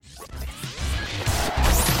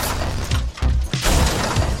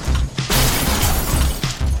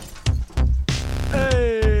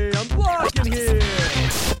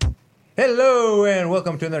Hello and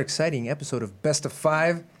welcome to another exciting episode of Best of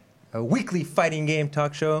Five, a weekly fighting game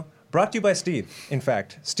talk show brought to you by Steve. In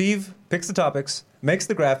fact, Steve picks the topics, makes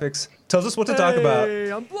the graphics, tells us what to talk about.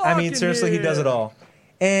 I mean, seriously, he does it all.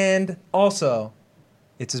 And also,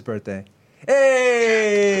 it's his birthday.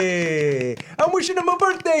 Hey! I'm wishing him a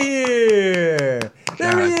birthday here!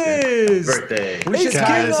 There he is! Birthday. We should Ace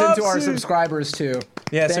tie King this into our Opposite. subscribers too.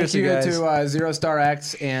 Yeah, Thank seriously, you guys. to Zero Star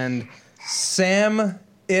X and Sam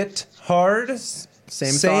It Hard.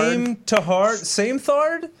 Same to Hard. Same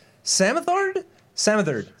Thard? Samathard?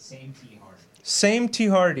 Samathard. Same T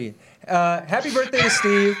Hardy. Happy birthday to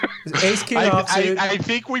Steve. Ace King Offsuit. I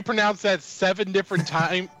think we pronounced that seven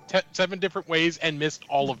different ways and missed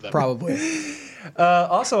all of them. probably.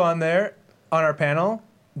 Also on there, on our panel,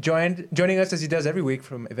 joining us as he does every week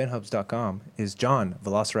from eventhubs.com is John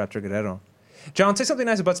Velociraptor Guerrero. John, say something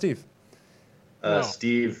nice about Steve. No.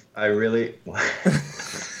 Steve, I really...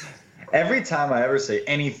 Every time I ever say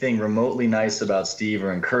anything remotely nice about Steve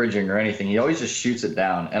or encouraging or anything, he always just shoots it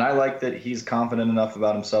down. And I like that he's confident enough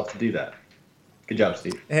about himself to do that. Good job,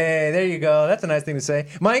 Steve. Hey, there you go. That's a nice thing to say.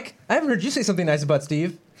 Mike, I haven't heard you say something nice about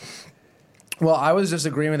Steve. Well, I was just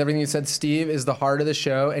agreeing with everything you said. Steve is the heart of the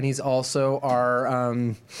show, and he's also our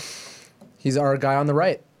guy on the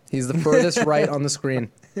right. He's the furthest right on the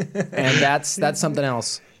screen, and that's something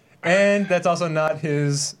else. And that's also not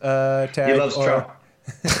his tag. He loves Trump.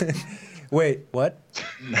 Wait, what?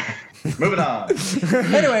 Moving on.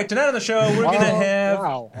 Anyway, tonight on the show we're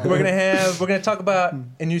gonna talk about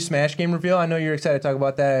a new Smash game reveal. I know you're excited to talk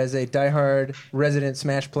about that as a diehard resident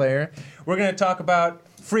Smash player. We're gonna talk about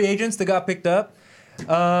free agents that got picked up.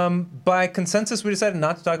 By consensus, we decided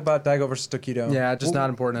not to talk about Daigo versus Tokido. Yeah, just not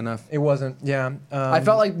important enough. It wasn't. Yeah. I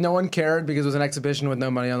felt like no one cared because it was an exhibition with no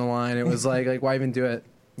money on the line. It was like why even do it?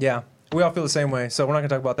 Yeah. We all feel the same way, so we're not going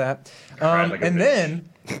to talk about that. And then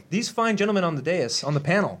these fine gentlemen on the dais, on the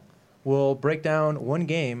panel, will break down one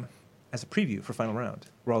game as a preview for Final Round.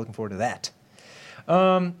 We're all looking forward to that.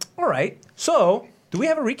 All right. So, do we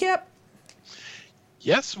have a recap?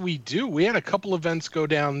 Yes, we do. We had a couple events go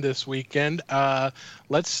down this weekend.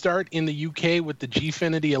 Let's start in the UK with the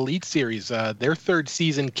Gfinity Elite Series. Their third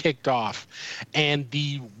season kicked off, and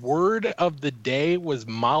the word of the day was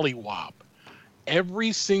Mollywop.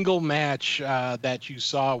 Every single match that you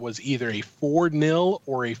saw was either a 4-0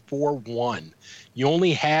 or a 4-1. You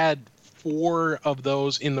only had 4 of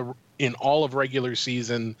those in all of regular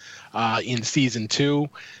season in season 2,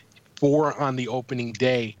 4 on the opening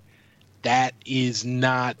day. That is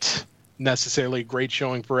not necessarily a great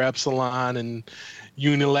showing for Epsilon and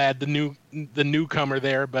Unilad, the newcomer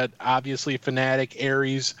there, but obviously Fnatic,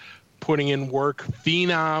 Ares putting in work.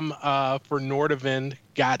 Phenom for Nordavind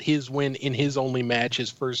got his win in his only match, his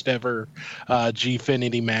first ever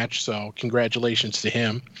Gfinity match, so congratulations to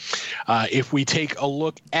him. If we take a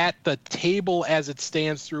look at the table as it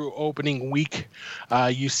stands through opening week,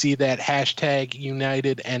 you see that hashtag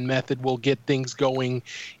United and Method will get things going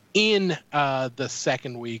in the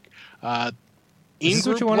second week. Is this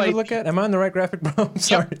what you wanted to look at? Am I on the right graphic, bro? I'm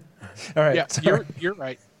sorry. Yep. All right. Yeah, sorry. you're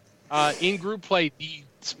right. In group play, the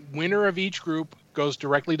winner of each group goes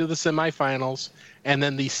directly to the semifinals, and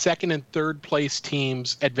then the second and third place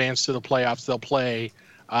teams advance to the playoffs. They'll play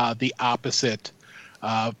the opposite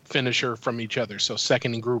finisher from each other. So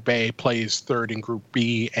second in Group A plays third in Group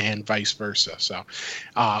B, and vice versa. So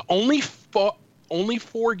only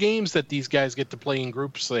 4 games that these guys get to play in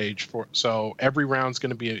group stage for. So every round's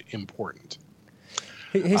going to be important.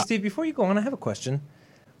 Hey, Steve, before you go on, I have a question.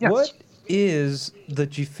 Yes. What is the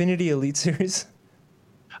Gfinity Elite Series?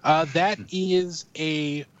 That is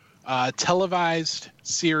a televised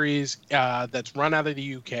series that's run out of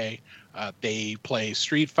the UK. They play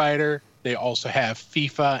Street Fighter. They also have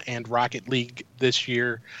FIFA and Rocket League this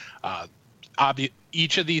year.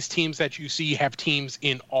 Each of these teams that you see have teams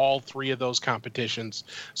in all 3 of those competitions.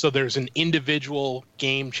 So there's an individual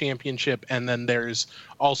game championship, and then there's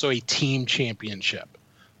also a team championship.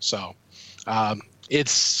 So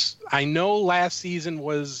I know last season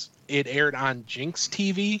it aired on Jinx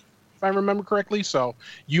TV, if I remember correctly. So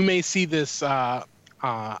you may see this on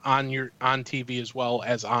TV as well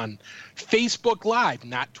as on Facebook Live,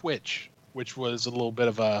 not Twitch, which was a little bit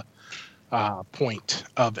of a point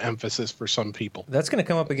of emphasis for some people. That's going to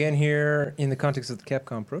come up again here in the context of the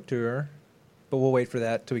Capcom Pro Tour, but we'll wait for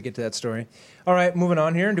that till we get to that story. All right, moving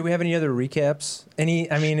on here. Do we have any other recaps?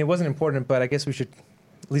 It wasn't important, but I guess we should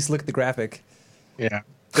at least look at the graphic. Yeah.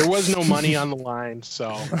 There was no money on the line,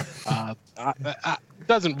 so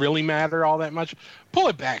doesn't really matter all that much. Pull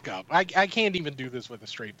it back up. I can't even do this with a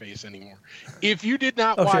straight face anymore. If you did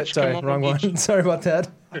not watch shit, sorry, Kimono wrong Michi, one. Sorry about that.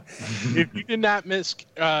 if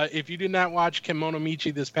you did not watch Kimono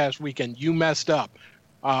Michi this past weekend, you messed up.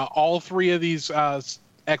 All three of these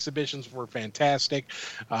exhibitions were fantastic.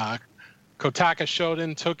 Kotaka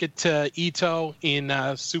Shoten took it to Ito in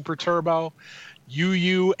Super Turbo.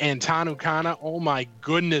 Yu and Tanukana, oh my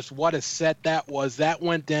goodness, what a set that was. That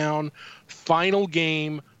went down. Final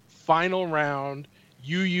game, final round.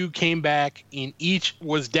 Yu came back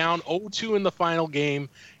was down 0-2 in the final game,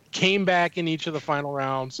 came back in each of the final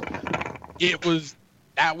rounds.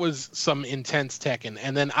 That was some intense Tekken.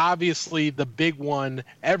 And then obviously the big one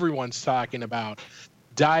everyone's talking about,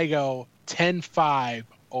 Daigo 10-5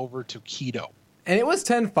 over Tokido. And it was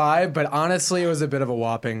 10-5, but honestly, it was a bit of a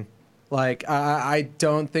whopping. Like, I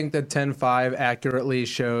don't think that 10-5 accurately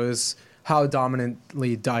shows how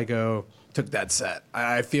dominantly Daigo took that set.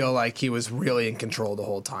 I feel like he was really in control the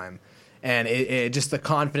whole time. And it just the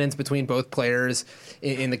confidence between both players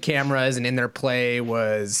in the cameras and in their play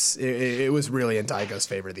was really in Daigo's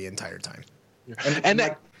favor the entire time.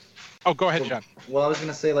 Go ahead, John. Well, I was going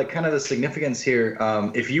to say, like, kind of the significance here.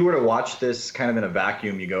 If you were to watch this kind of in a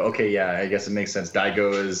vacuum, you go, okay, yeah, I guess it makes sense.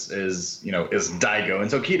 Daigo is Daigo, and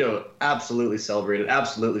Tokido absolutely celebrated,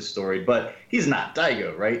 absolutely storied, but he's not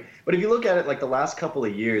Daigo, right? But if you look at it, like the last couple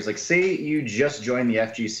of years, like say you just joined the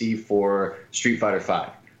FGC for Street Fighter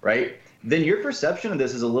V, right? Then your perception of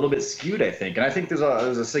this is a little bit skewed, I think. And I think there's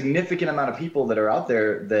a significant amount of people that are out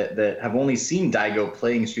there that have only seen Daigo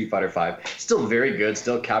playing Street Fighter V. Still very good,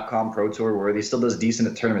 still Capcom Pro Tour worthy, still does decent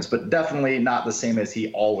at tournaments, but definitely not the same as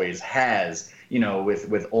he always has,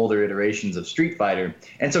 with older iterations of Street Fighter.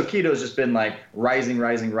 And so Tokido's just been like rising,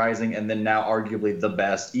 and then now arguably the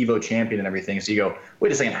best EVO champion and everything. So you go,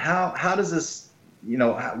 wait a second, how does this,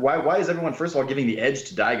 why is everyone, first of all, giving the edge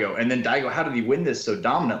to Daigo? And then Daigo, how did he win this so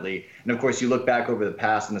dominantly? And, of course, you look back over the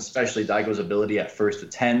past, and especially Daigo's ability at first to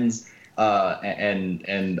tens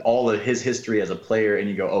and all of his history as a player, and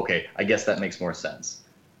you go, okay, I guess that makes more sense.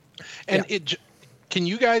 And can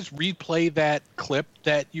you guys replay that clip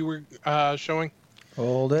that you were showing?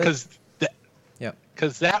 Hold it.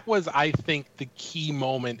 Because that was, I think, the key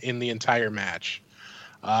moment in the entire match.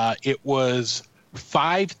 It was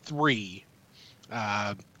 5-3.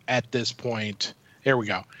 At this point, there we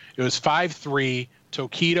go. It was 5-3.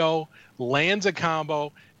 Tokido lands a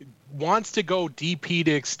combo, wants to go DP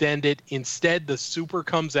to extend it. Instead, the super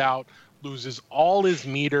comes out, loses all his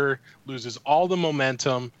meter, loses all the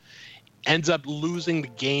momentum, ends up losing the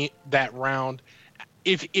game that round.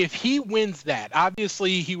 If he wins that,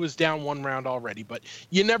 obviously he was down one round already, but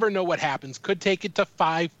you never know what happens. Could take it to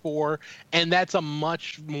 5-4, and that's a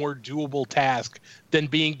much more doable task than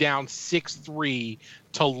being down 6-3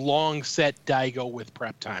 to long set Daigo with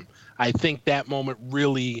prep time. I think that moment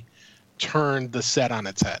really turned the set on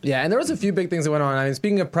its head. Yeah, and there was a few big things that went on. I mean,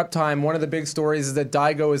 speaking of prep time, one of the big stories is that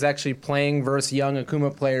Daigo is actually playing versus young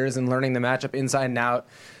Akuma players and learning the matchup inside and out,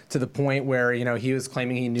 to the point where, he was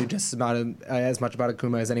claiming he knew just as much about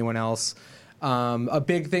Akuma as anyone else. A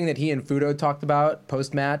big thing that he and Fudo talked about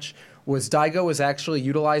post-match was Daigo was actually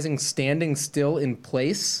utilizing standing still in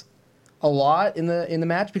place a lot in the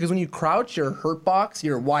match, because when you crouch your hurt box,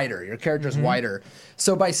 you're wider, your character's wider.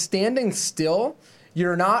 So by standing still,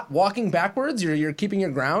 you're not walking backwards, you're keeping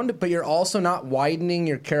your ground, but you're also not widening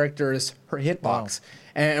your character's hitbox. Wow.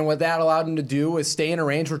 And what that allowed him to do was stay in a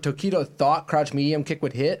range where Tokido thought crouch medium kick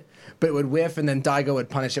would hit, but it would whiff, and then Daigo would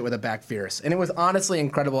punish it with a back fierce. And it was honestly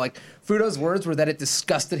incredible. Like, Fudo's words were that it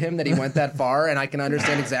disgusted him that he went that far, and I can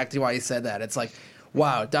understand exactly why he said that. It's like,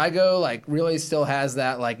 wow, Daigo really still has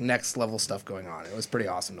that next level stuff going on. It was pretty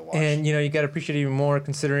awesome to watch. And you got to appreciate it even more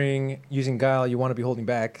considering using Guile, you want to be holding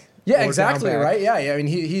back. Yeah, exactly, right? Yeah, I mean,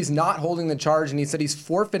 he's not holding the charge, and he said he's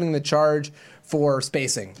forfeiting the charge for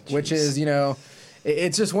spacing, which is,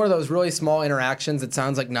 it's just one of those really small interactions that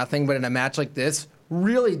sounds like nothing, but in a match like this,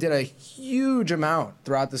 really did a huge amount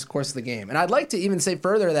throughout this course of the game. And I'd like to even say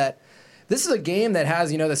further that this is a game that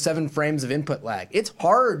has, the 7 frames of input lag. It's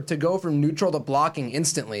hard to go from neutral to blocking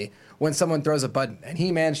instantly when someone throws a button, and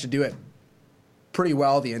he managed to do it pretty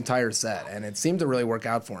well the entire set, and it seemed to really work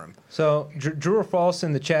out for him. So, Drew or False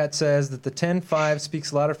in the chat says that the 10-5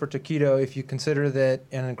 speaks louder for Tokido if you consider that,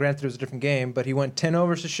 and granted it was a different game, but he went 10-0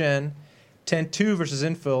 versus Shen, 10-2 versus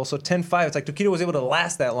Infil, so 10-5. It's like Tokido was able to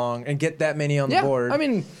last that long and get that many on the board. I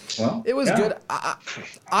mean, it was good.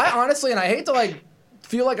 I honestly, and I hate to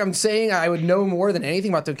feel like I'm saying I would know more than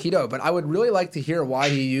anything about Tokido, but I would really like to hear why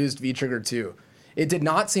he used V-Trigger 2. It did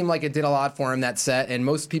not seem like it did a lot for him that set, and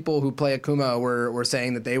most people who play Akuma were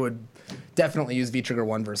saying that they would definitely use V-Trigger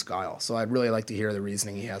 1 versus Guile. So I'd really like to hear the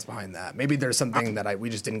reasoning he has behind that. Maybe there's something that we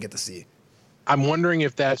just didn't get to see. I'm wondering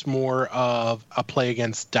if that's more of a play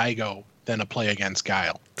against Daigo than a play against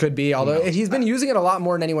Guile. Could be, although he's been using it a lot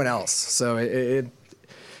more than anyone else. So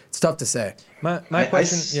it's tough to say. My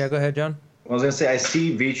question... yeah, go ahead, John. I was going to say, I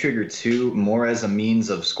see V-Trigger 2 more as a means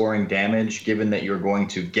of scoring damage, given that you're going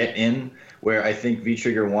to get in, where I think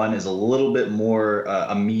V-Trigger 1 is a little bit more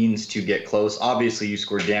a means to get close. Obviously, you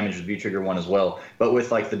score damage with V-Trigger 1 as well, but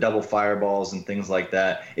with like the double fireballs and things like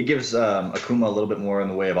that, it gives Akuma a little bit more in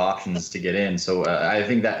the way of options to get in. So I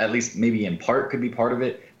think that at least maybe in part could be part of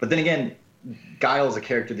it. But then again, Guile is a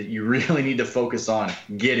character that you really need to focus on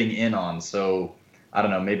getting in on. So I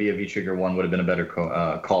don't know, maybe a V-Trigger 1 would have been a better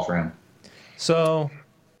call for him. So,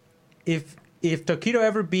 if Tokido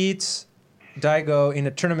ever beats Daigo in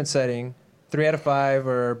a tournament setting, 3 out of 5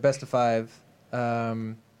 or best of 5,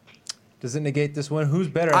 does it negate this one? Who's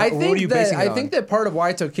better? I what are you basing it on? think that part of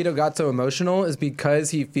why Tokido got so emotional is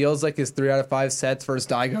because he feels like his 3 out of 5 sets versus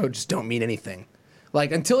Daigo just don't mean anything.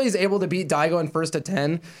 Like, until he's able to beat Daigo in first to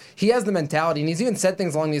 10, he has the mentality, and he's even said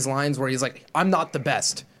things along these lines where he's like, I'm not the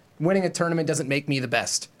best. Winning a tournament doesn't make me the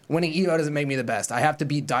best. Winning Evo doesn't make me the best. I have to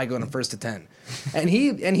beat Daigo in the first to 10. And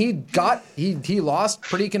he lost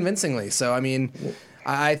pretty convincingly. So, I mean,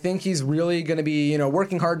 I think he's really going to be,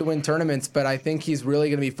 working hard to win tournaments, but I think he's really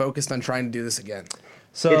going to be focused on trying to do this again.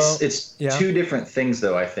 So it's two different things,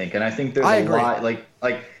 though, I think. And I think there's a lot, like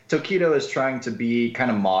Tokido is trying to be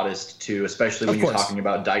kind of modest, too, especially when you're talking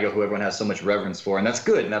about Daigo, who everyone has so much reverence for. And that's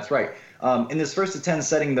good, and that's right. In this first to 10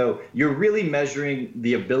 setting, though, you're really measuring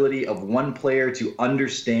the ability of one player to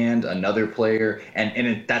understand another player,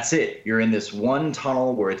 and that's it. You're in this one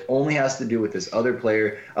tunnel where it only has to do with this other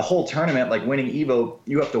player. A whole tournament, like winning Evo,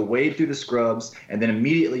 you have to wade through the scrubs, and then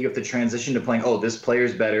immediately you have to transition to playing, oh, this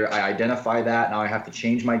player's better. I identify that. Now I have to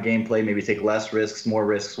change my gameplay, maybe take less risks, more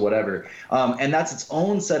risks, whatever. And that's its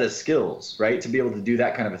own set of skills, right, to be able to do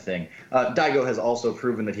that kind of a thing. Daigo has also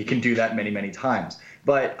proven that he can do that many, many times.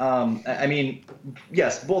 But, I mean,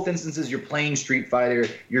 yes, both instances you're playing Street Fighter,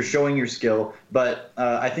 you're showing your skill, but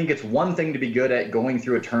I think it's one thing to be good at going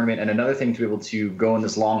through a tournament and another thing to be able to go in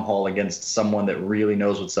this long haul against someone that really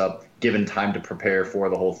knows what's up, given time to prepare for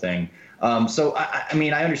the whole thing. So, I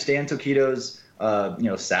mean, I understand Tokido's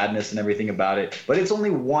sadness and everything about it, but it's only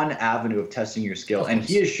one avenue of testing your skill. And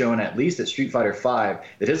he has shown, at least at Street Fighter V,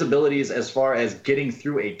 that his abilities as far as getting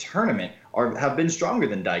through a tournament have been stronger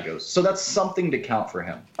than Daigo's. So that's something to count for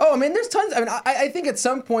him. Oh, I mean, there's tons. I mean, I think at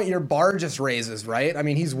some point your bar just raises, right? I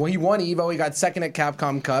mean, he won Evo. He got second at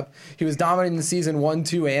Capcom Cup. He was dominating the season 1,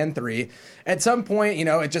 2, and 3. At some point,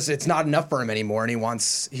 it's not enough for him anymore, and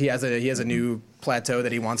he has a new plateau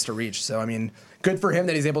that he wants to reach. So, I mean, good for him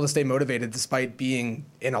that he's able to stay motivated despite being,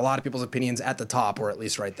 in a lot of people's opinions, at the top, or at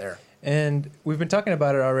least right there. And we've been talking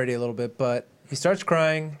about it already a little bit, but he starts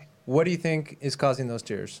crying. What do you think is causing those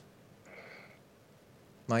tears?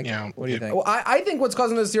 Mike, what do you think? Well, I think what's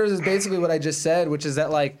causing those tears is basically what I just said, which is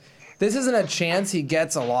that, like, this isn't a chance he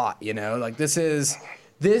gets a lot, Like, this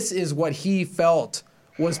is what he felt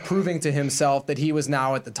was proving to himself that he was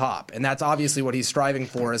now at the top. And that's obviously what he's striving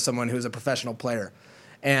for as someone who's a professional player.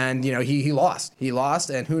 And, he lost. He lost,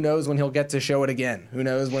 and who knows when he'll get to show it again. Who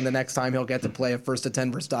knows when the next time he'll get to play a first to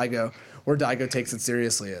 10 versus Daigo, where Daigo takes it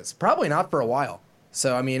seriously is. Probably not for a while.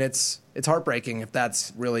 So, I mean, it's heartbreaking if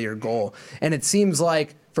that's really your goal. And it seems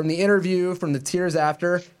like from the interview, from the tears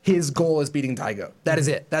after, his goal is beating Daigo. That is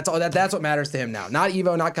it. That's all. That's what matters to him now. Not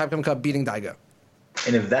Evo, not Capcom Cup, beating Daigo.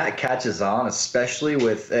 And if that catches on, especially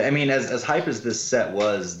with, I mean, as hype as this set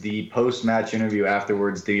was, the post-match interview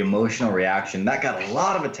afterwards, the emotional reaction, that got a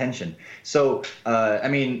lot of attention. So, I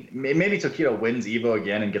mean, maybe Tokido wins Evo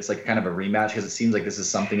again and gets like kind of a rematch, because it seems like this is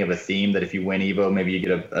something of a theme that if you win Evo, maybe you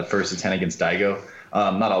get a first to 10 against Daigo.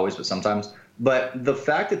 Not always, but sometimes. But the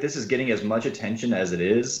fact that this is getting as much attention as it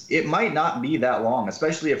is, it might not be that long,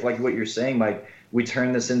 especially if, like what you're saying, Mike, we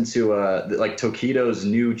turn this into like Tokido's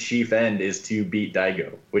new chief end is to beat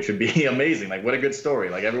Daigo, which would be amazing. Like, what a good story.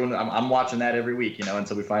 Like, everyone, I'm watching that every week,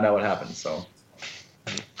 until we find out what happens. So,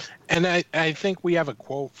 and I think we have a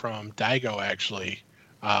quote from Daigo, actually,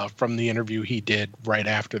 from the interview he did right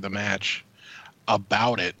after the match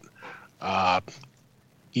about it.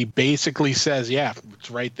 He basically says, yeah,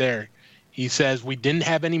 it's right there. He says, we didn't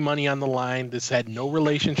have any money on the line. This had no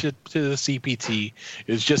relationship to the CPT.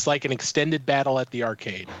 It was just like an extended battle at the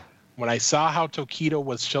arcade. When I saw how Tokido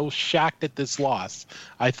was so shocked at this loss,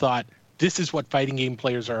 I thought, this is what fighting game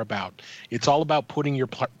players are about. It's all about putting your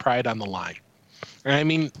pride on the line. And I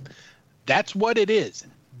mean, that's what it is.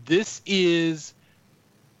 This is,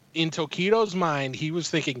 in Tokido's mind, he was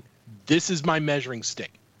thinking, this is my measuring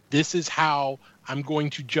stick. This is how I'm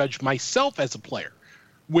going to judge myself as a player,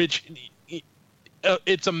 which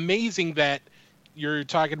it's amazing that you're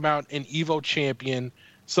talking about an Evo champion,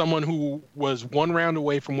 someone who was one round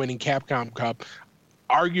away from winning Capcom Cup,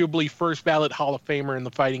 arguably first ballot Hall of Famer in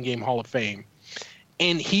the Fighting Game Hall of Fame,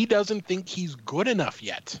 and he doesn't think he's good enough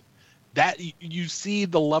yet. That you see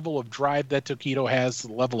the level of drive that Tokido has,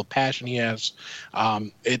 the level of passion he has.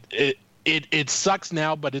 It sucks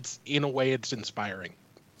now, but it's in a way it's inspiring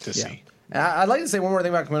to see. I'd like to say one more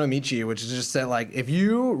thing about Kemono Michi, which is just that, like, if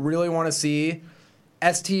you really want to see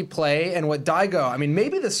ST play and what Daigo, I mean,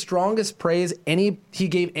 maybe the strongest praise he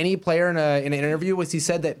gave any player in an interview was he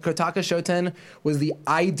said that Kotaka Shoten was the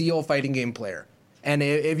ideal fighting game player. And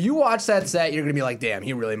if you watch that set, you're going to be like, damn,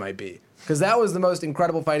 he really might be. Because that was the most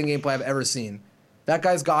incredible fighting game play I've ever seen. That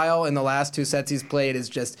guy's guile in the last 2 sets he's played is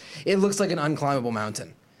just, it looks like an unclimbable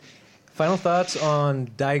mountain. Final thoughts on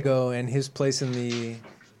Daigo and his place in the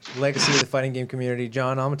legacy of the fighting game community.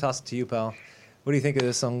 John, I'm going to toss it to you, pal. What do you think of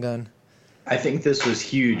this Sung Gun? I think this was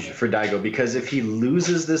huge for Daigo because if he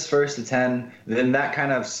loses this first to 10, then that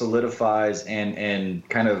kind of solidifies and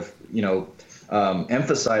kind of,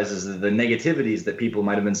 emphasizes the negativities that people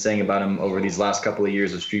might have been saying about him over these last couple of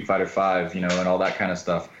years of Street Fighter V, and all that kind of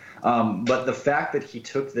stuff. But the fact that he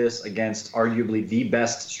took this against arguably the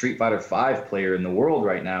best Street Fighter V player in the world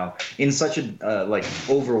right now in such a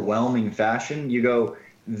overwhelming fashion, you go,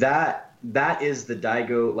 that is the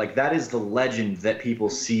Daigo, that is the legend that people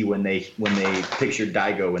see when they picture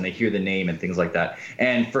Daigo, when they hear the name and things like that.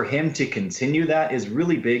 And for him to continue that is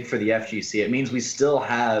really big for the FGC. It means we still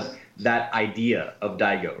have that idea of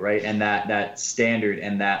Daigo, right? And that standard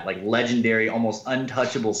and that legendary, almost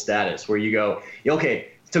untouchable status where you go, okay,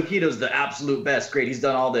 Tokido's the absolute best. Great, he's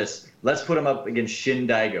done all this. Let's put him up against Shin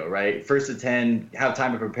Daigo, right? First to 10, have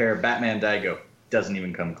time to prepare. Batman Daigo doesn't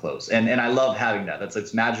even come close. And I love having that.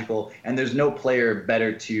 It's magical. And there's no player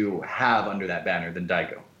better to have under that banner than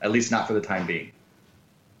Daigo, at least not for the time being.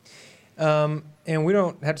 And we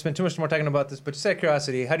don't have to spend too much more talking about this, but just out of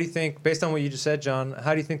curiosity, how do you think, based on what you just said, John,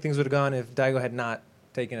 how do you think things would have gone if Daigo had not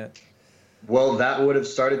taken it? Well, that would have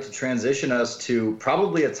started to transition us to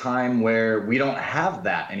probably a time where we don't have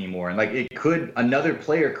that anymore. And another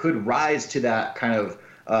player could rise to that kind of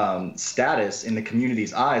status in the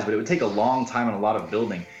community's eyes, but it would take a long time and a lot of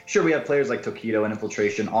building. Sure, we have players like Tokido and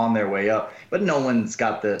Infiltration on their way up, but no one's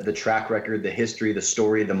got the track record, the history, the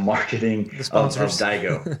story, the marketing of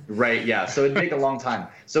Daigo. Right, yeah. So it'd take a long time.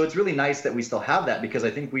 So it's really nice that we still have that because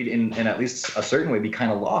I think we'd, in at least a certain way, be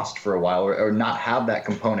kind of lost for a while or not have that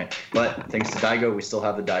component. But thanks to Daigo, we still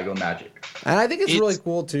have the Daigo magic. And I think it's really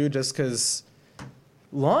cool, too, just because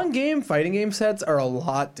long game fighting game sets are a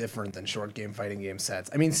lot different than short game fighting game sets.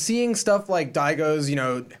 I mean, seeing stuff like Daigo's,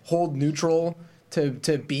 hold neutral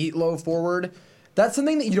to beat low forward, that's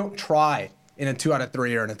something that you don't try in a 2 out of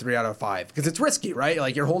 3 or in a 3 out of 5 because it's risky,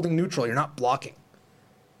 right? You're holding neutral, you're not blocking.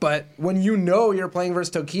 But when you're playing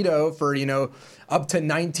versus Tokido for, up to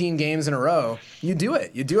 19 games in a row, you do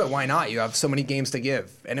it. You do it. Why not? You have so many games to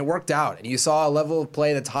give. And it worked out. And you saw a level of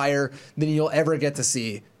play that's higher than you'll ever get to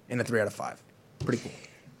see in a 3 out of 5. Pretty cool.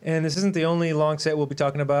 And this isn't the only long set we'll be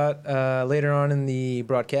talking about later on in the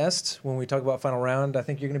broadcast when we talk about Final Round. I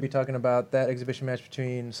think you're going to be talking about that exhibition match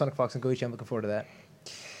between Sonic Fox and Goichi. I'm looking forward to that.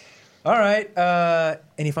 All right.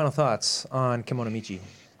 Any final thoughts on Kemono Michi?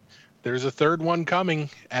 There's a third one coming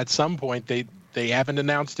at some point. They haven't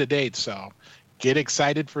announced a date, so get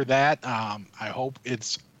excited for that. I hope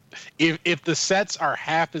it's if the sets are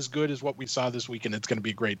half as good as what we saw this weekend, it's going to be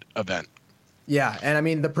a great event. Yeah, and I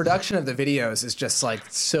mean the production of the videos is just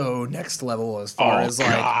so next level as far as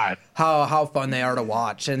how fun they are to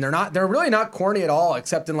watch, and they're really not corny at all,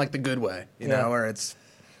 except in the good way, where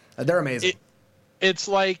they're amazing. It's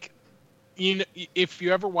like, if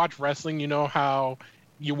you ever watch wrestling, you know how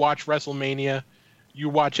you watch WrestleMania, you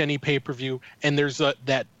watch any pay-per-view, and there's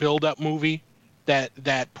that build-up movie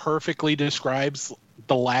that perfectly describes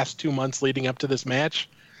the last 2 months leading up to this match.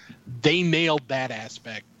 They nailed that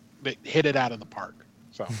aspect. They hit it out of the park.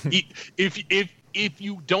 So if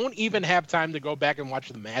you don't even have time to go back and watch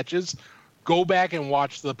the matches, go back and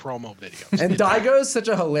watch the promo videos. And Daigo is such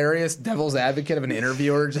a hilarious devil's advocate of an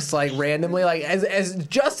interviewer, just randomly, as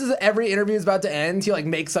every interview is about to end, he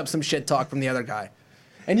makes up some shit talk from the other guy.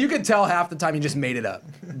 And you could tell half the time he just made it up,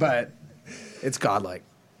 but it's godlike.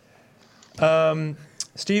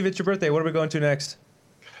 Steve, it's your birthday. What are we going to next?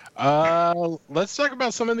 Let's talk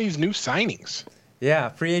about some of these new signings. Yeah,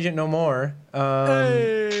 free agent no more.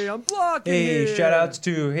 Hey, I'm blocking. Hey, shout outs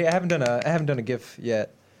to I haven't done a GIF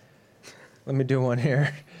yet. Let me do one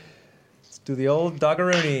here. Let's do the old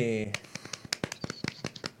Doggeroonie.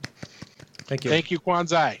 Thank you. Thank you,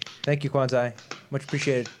 Kwanzai. Thank you, Kwanzai. Much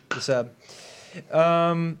appreciated the sub.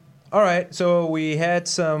 All right, so we had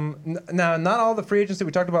some. Now, not all the free agents that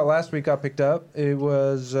we talked about last week got picked up. It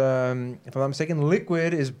was, if I'm not mistaken,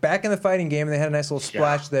 Liquid is back in the fighting game, and they had a nice little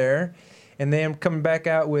splash there. And then coming back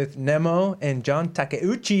out with Nemo and John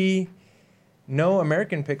Takeuchi. No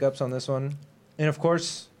American pickups on this one. And, of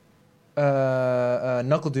course,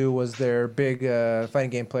 NuckleDu was their big fighting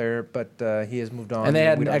game player, but he has moved on. And they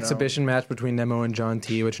had an exhibition match between Nemo and John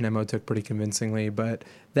T, which Nemo took pretty convincingly. But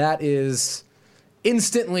that is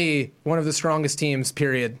instantly one of the strongest teams,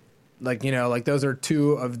 period. Like, those are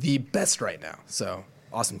two of the best right now. So,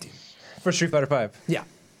 awesome team. For Street Fighter V. Yeah.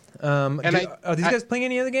 Are these guys playing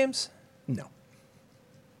any other games? No.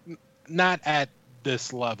 Not at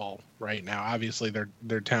this level right now. Obviously,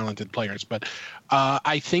 they're talented players, but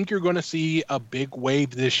I think you're going to see a big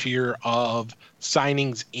wave this year of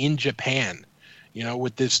signings in Japan.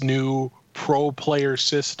 With this new pro player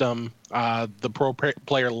system, the pro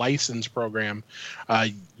player license program,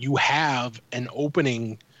 you have an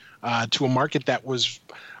opening to a market that was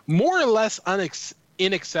more or less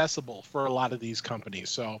inaccessible for a lot of these companies.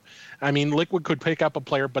 So, I mean, Liquid could pick up a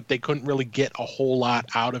player, but they couldn't really get a whole lot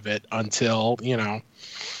out of it until,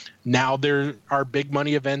 now there are big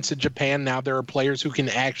money events in Japan. Now there are players who can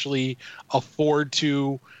actually afford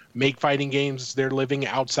to make fighting games. They're living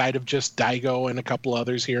outside of just Daigo and a couple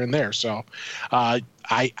others here and there. So I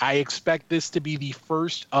expect this to be the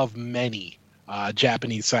first of many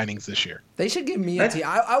Japanese signings this year. They should give me a team.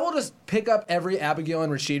 I will just pick up every Abigail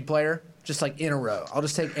and Rashid player, just like in a row. I'll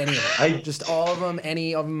just take any of them. Just all of them,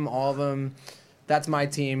 any of them, all of them. That's my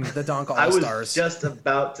team, the Donk All-Stars. I was just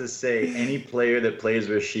about to say any player that plays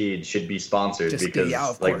Rashid should be sponsored because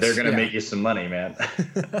they're going to make you some money, man.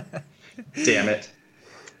 Damn it.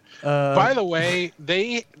 By the way,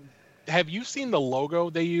 have you seen the logo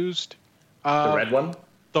they used? The red one?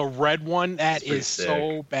 The red one, that is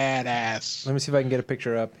so badass. Let me see if I can get a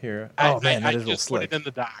picture up here. That is real slick. Put it in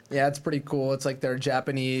the doc. Yeah, it's pretty cool. It's like their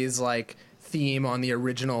Japanese theme on the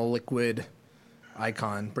original Liquid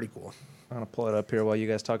icon. Pretty cool. I'm going to pull it up here while you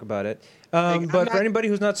guys talk about it. But for anybody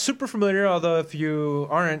who's not super familiar, although if you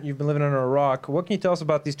aren't, you've been living under a rock, what can you tell us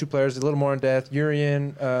about these two players a little more in depth?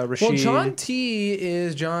 Urian, Rashid. Well, John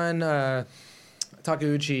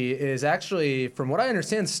Takeuchi is actually, from what I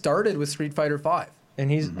understand, started with Street Fighter V. And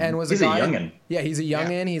he's a youngin'. Yeah, he's a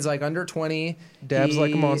youngin'. He's under 20. Dabs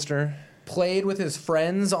like a monster. Played with his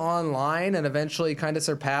friends online and eventually kind of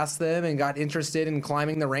surpassed them and got interested in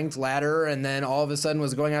climbing the ranked ladder, and then all of a sudden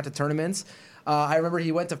was going out to tournaments. I remember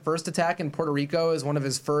he went to First Attack in Puerto Rico as one of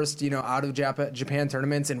his first, out of Japan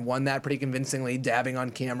tournaments and won that pretty convincingly, dabbing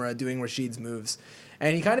on camera, doing Rashid's moves.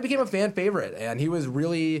 And he kind of became a fan favorite, and he was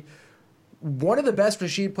really one of the best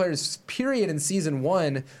Rashid players, period, in Season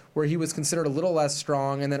 1, where he was considered a little less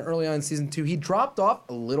strong. And then early on in Season 2, he dropped off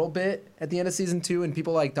a little bit at the end of Season 2, and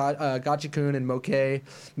people like Gachikun and Moke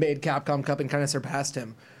made Capcom Cup and kind of surpassed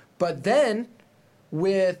him. But then,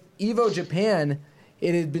 with EVO Japan,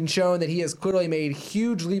 it had been shown that he has clearly made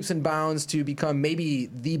huge leaps and bounds to become maybe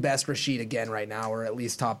the best Rashid again right now, or at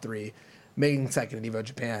least top 3. Making second in EVO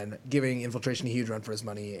Japan, giving Infiltration a huge run for his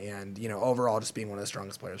money, and overall just being one of the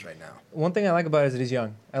strongest players right now. One thing I like about it is that he's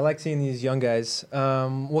young. I like seeing these young guys.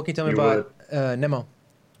 What can you tell me about Nemo?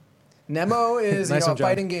 Nemo is nice a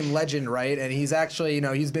fighting game legend, right? And he's actually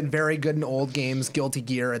he's been very good in old games, Guilty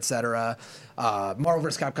Gear, etc. Marvel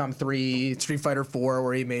vs. Capcom 3, Street Fighter 4,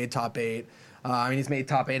 where he made top 8. He's made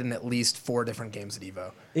top 8 in at least 4 different games at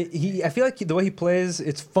EVO. I feel like the way he plays,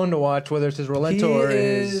 it's fun to watch, whether it's his Rolento or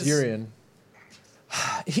his Urian.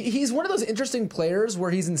 He's one of those interesting players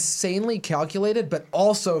where he's insanely calculated, but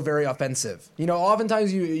also very offensive.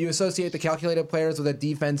 Oftentimes you associate the calculated players with a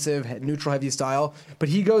defensive, neutral-heavy style, but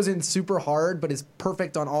he goes in super hard, but is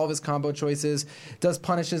perfect on all of his combo choices, does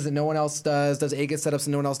punishes that no one else does Aegis setups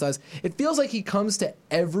that no one else does. It feels like he comes to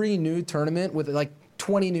every new tournament with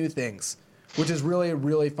 20 new things, which is really,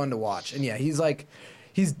 really fun to watch. And yeah,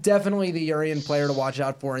 he's definitely the Urian player to watch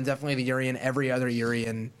out for, and definitely the Urian every other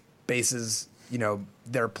Urian bases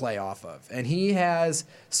their play off of. And he has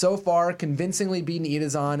so far convincingly beaten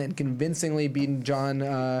Itazan and convincingly beaten John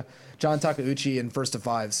Takeuchi in first of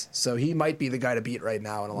 5s. So he might be the guy to beat right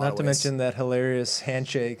now in a lot of ways. Not to mention that hilarious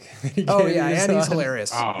handshake. Oh yeah, and he's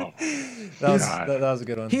hilarious. Oh, that was a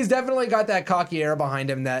good one. He's definitely got that cocky air behind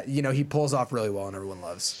him that he pulls off really well and everyone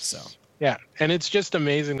loves. So. Yeah, and it's just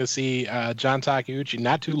amazing to see John Takeuchi.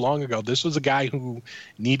 Not too long ago, this was a guy who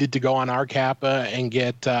needed to go on R Kappa and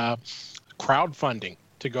get crowdfunding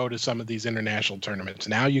to go to some of these international tournaments.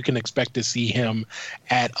 Now you can expect to see him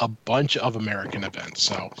at a bunch of American events.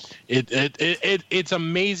 So it's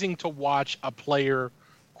amazing to watch a player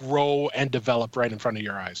grow and develop right in front of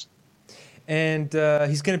your eyes. And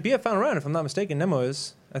he's going to be at final round, if I'm not mistaken. Nemo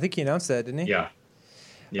is. I think he announced that, didn't he? Yeah.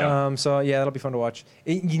 Yeah. So yeah, that'll be fun to watch.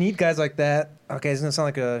 You need guys like that. Okay, it's gonna sound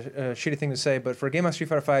like a shitty thing to say, but for a game like Street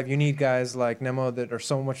Fighter V, you need guys like Nemo that are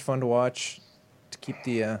so much fun to watch to keep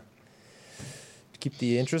the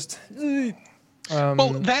interest.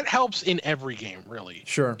 Well, that helps in every game, really.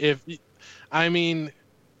 Sure. In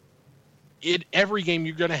every game,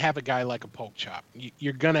 you're gonna have a guy like a Poke Chop.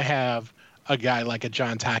 You're gonna have a guy like a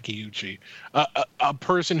John Takeuchi, a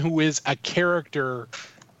person who is a character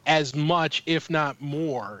as much, if not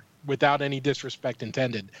more, without any disrespect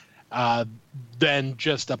intended, than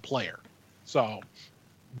just a player. So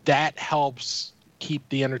that helps keep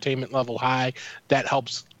the entertainment level high. That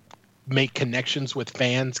helps make connections with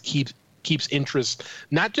fans, keeps interest,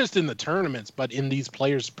 not just in the tournaments, but in these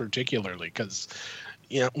players particularly. Because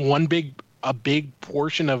a big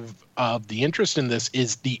portion of the interest in this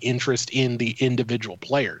is the interest in the individual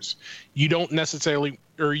players. You don't necessarily,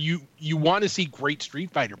 or you want to see great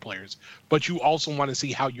Street Fighter players, but you also want to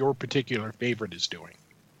see how your particular favorite is doing.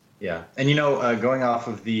 Yeah, and going off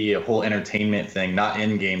of the whole entertainment thing, not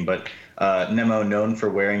in game, but Nemo known for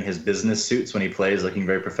wearing his business suits when he plays, looking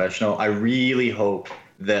very professional. I really hope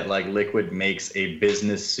that like Liquid makes a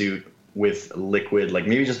business suit with Liquid, like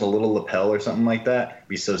maybe just a little lapel or something like that.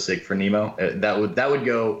 Be so sick for Nemo. That would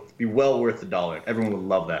be well worth $1. Everyone would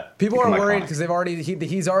love that. People are worried because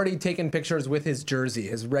he's already taken pictures with his jersey,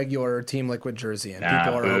 his regular Team Liquid jersey, and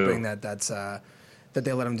people are hoping that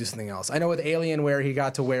they let him do something else. I know with Alienware he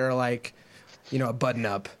got to wear like, a button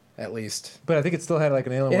up at least, but I think it still had like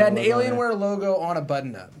an Alienware. It had an Alienware logo on a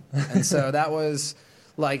button up, and so that was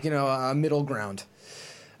like a middle ground.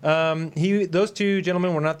 Those two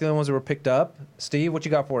gentlemen were not the only ones that were picked up. Steve, what you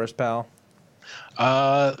got for us, pal?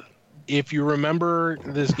 If you remember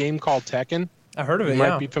this game called Tekken, I heard of it. You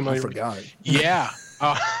might be familiar. I forgot it. Yeah.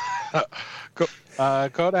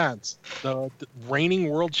 Kodans, the reigning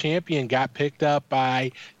world champion, got picked up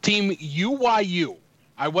by Team UYU.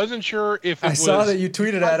 I wasn't sure if I saw that you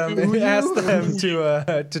tweeted at him and asked them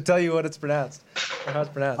to tell you what it's pronounced, or how it's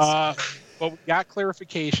pronounced. Well, we got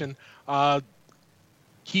clarification.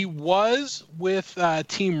 He was with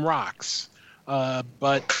Team Rocks,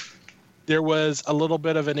 but there was a little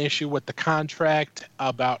bit of an issue with the contract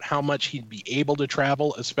about how much he'd be able to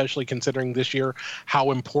travel, especially considering this year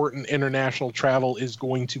how important international travel is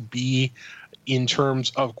going to be in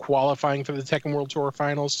terms of qualifying for the Tekken World Tour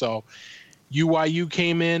Finals. So UYU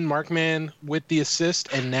came in, Markman with the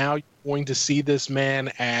assist, and now you're going to see this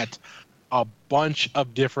man at a bunch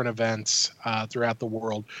of different events throughout the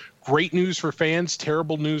world. Great news for fans,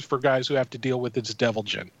 terrible news for guys who have to deal with its Devil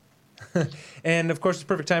Jin. And, of course, it's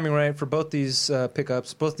perfect timing, right, for both these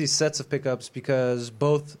pickups, both these sets of pickups, because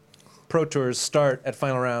both Pro Tours start at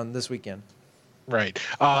Final Round this weekend. Right.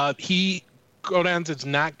 Kodans is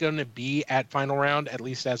not going to be at Final Round, at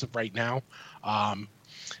least as of right now.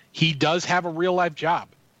 He does have a real-life job,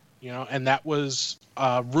 and that was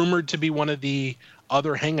rumored to be one of the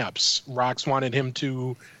other hang-ups. Rox wanted him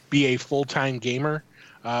to be a full-time gamer,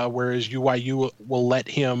 whereas UYU will let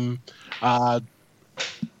him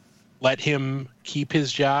keep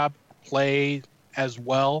his job, play as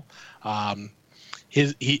well.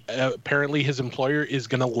 Apparently his employer is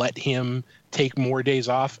going to let him take more days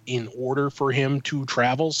off in order for him to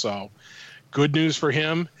travel. So good news for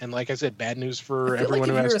him, and like I said, bad news for everyone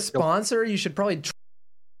who has. If you're a sponsor, you should probably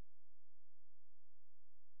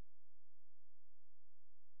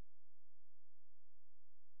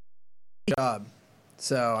job.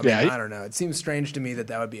 So I mean, I don't know. It seems strange to me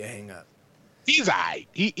that would be a hang-up. He's aight.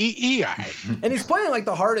 He aight. And he's playing like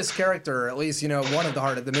the hardest character, at least one of the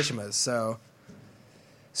hardest, the Mishimas. So,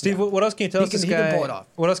 Steve, what else can you tell us this guy? He can pull it off.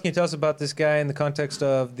 What else can you tell us about this guy in the context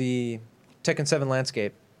of the Tekken 7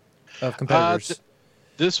 landscape of competitors?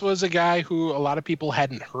 This was a guy who a lot of people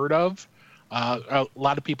hadn't heard of. A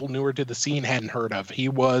lot of people newer to the scene hadn't heard of. He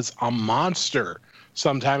was a monster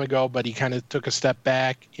some time ago, but he kind of took a step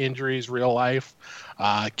back, injuries, real life,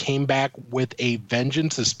 came back with a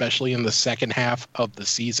vengeance, especially in the second half of the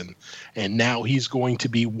season. And now he's going to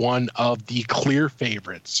be one of the clear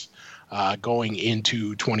favorites going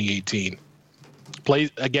into 2018.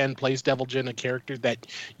 Plays Devil Jin, a character that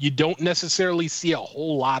you don't necessarily see a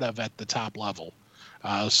whole lot of at the top level.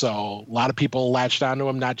 So a lot of people latched onto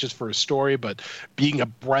him, not just for his story, but being a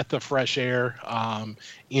breath of fresh air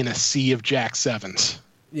in a sea of Jack 7s.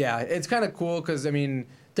 Yeah, it's kind of cool because, I mean,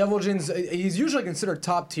 Deviljin's he's usually considered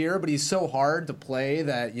top tier, but he's so hard to play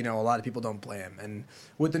that a lot of people don't play him. And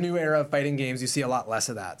with the new era of fighting games, you see a lot less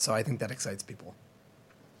of that. So I think that excites people.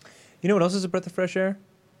 You know what else is a breath of fresh air?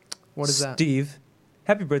 What is that? Steve.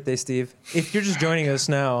 Happy birthday, Steve. If you're just joining us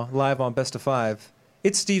now live on Best of Five,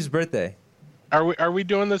 it's Steve's birthday. Are we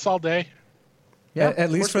doing this all day? Yeah, At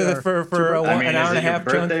least for an an hour and a half.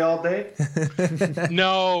 Is it your birthday all day?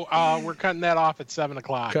 No, we're cutting that off at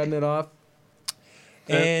 7:00. Cutting it off.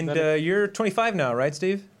 And you're 25 now, right,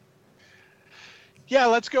 Steve? Yeah,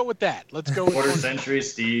 let's go with that. Let's go with Quarter century,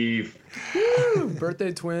 Steve. Woo,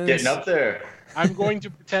 birthday twins. Getting up there. I'm going to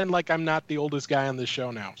pretend like I'm not the oldest guy on this show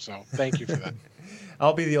now. So thank you for that.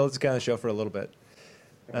 I'll be the oldest guy on the show for a little bit,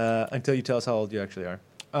 until you tell us how old you actually are.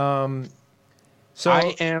 So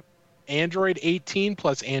I am Android 18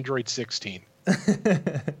 plus Android 16.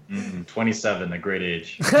 27, a great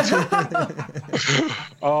age.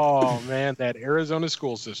 Oh, man, that Arizona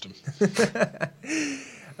school system.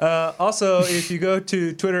 Also, if you go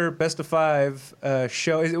to Twitter, Best of Five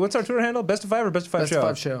show. What's our Twitter handle? Best of Five or Best of Five Best show? of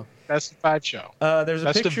 5 show. Best of 5 show. There's a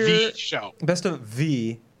Best picture. of V show. Best of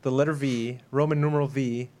V, the letter V, Roman numeral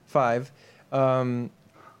V, 5.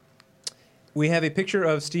 We have a picture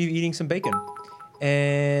of Steve eating some bacon.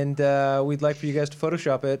 And we'd like for you guys to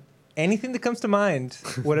Photoshop it. Anything that comes to mind,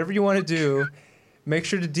 whatever you want to do, make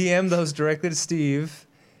sure to DM those directly to Steve.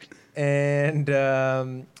 And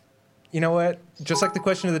you know what? Just like the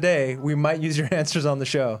question of the day, we might use your answers on the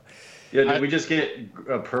show. Yeah, did we just get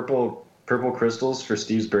purple crystals for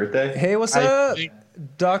Steve's birthday? Hey, what's up?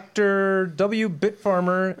 Dr. W.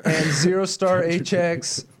 Bitfarmer and Zero Star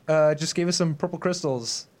HX just gave us some purple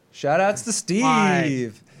crystals. Shout outs to Steve.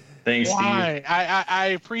 Why? Thanks, Why? Steve. I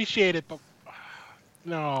appreciate it, but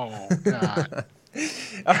no, God.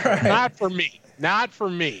 All right. Not for me. Not for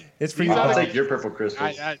me. It's for These you. I'll other- take your purple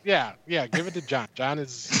crystals. Yeah, give it to John.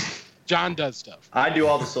 John does stuff. I do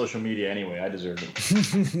all the social media anyway. I deserve it.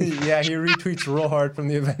 Yeah, he retweets real hard from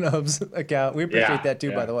the Event Hubs account. We appreciate Yeah, that too,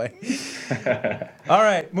 yeah. by the way. All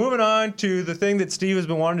right, moving on to the thing that Steve has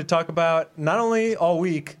been wanting to talk about, not only all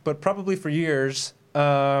week, but probably for years.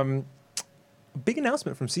 Big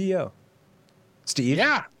announcement from CEO. Steve?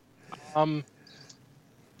 Yeah.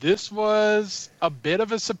 This was a bit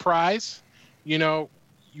of a surprise. You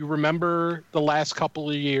remember the last couple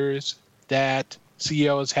of years that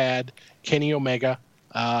CEO has had Kenny Omega,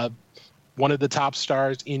 one of the top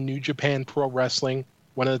stars in New Japan Pro Wrestling,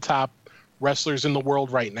 one of the top wrestlers in the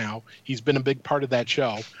world right now. He's been a big part of that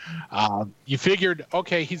show. You figured,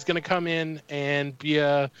 okay, he's going to come in and be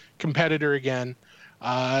a competitor again.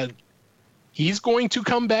 He's going to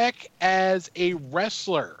come back as a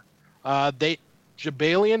wrestler.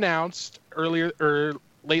 Jabali announced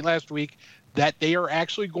late last week that they are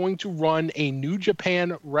actually going to run a New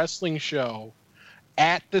Japan wrestling show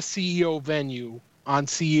at the CEO venue on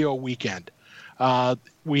CEO weekend.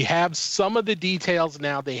 We have some of the details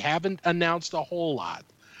now. They haven't announced a whole lot,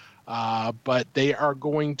 but they are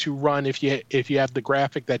going to run. If you have the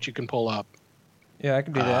graphic that you can pull up. Yeah, I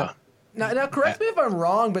can do that. Now, correct me if I'm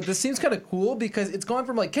wrong, but this seems kind of cool because it's gone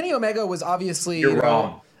from Kenny Omega was obviously You're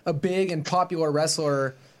wrong. a big and popular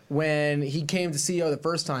wrestler when he came to CEO the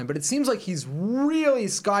first time, but it seems like he's really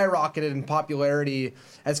skyrocketed in popularity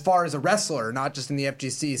as far as a wrestler, not just in the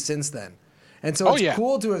FGC since then. And so it's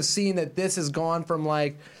cool to have seen that this has gone from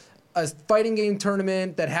a fighting game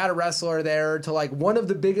tournament that had a wrestler there to one of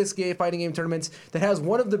the biggest gay fighting game tournaments that has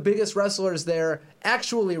one of the biggest wrestlers there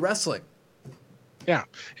actually wrestling. Yeah,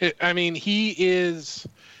 he is.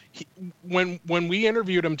 When we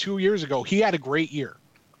interviewed him 2 years ago, he had a great year.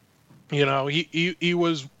 He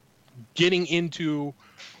was getting into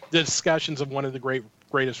the discussions of one of the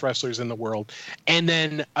greatest wrestlers in the world, and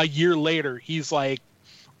then a year later, he's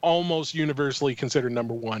almost universally considered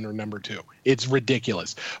number 1 or number 2. It's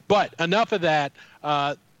ridiculous. But enough of that.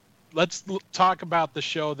 Let's talk about the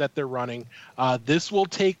show that they're running. This will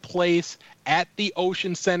take place at the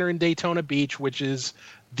Ocean Center in Daytona Beach, which is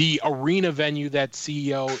the arena venue that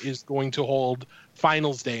CEO is going to hold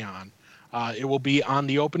Finals Day on. It will be on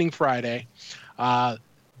the opening Friday.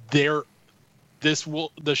 The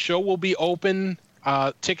show will be open.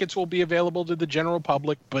 Tickets will be available to the general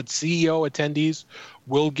public, but CEO attendees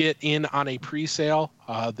will get in on a pre-sale.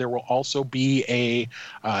 There will also be a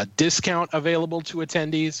discount available to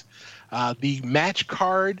attendees. The match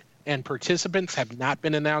card and participants have not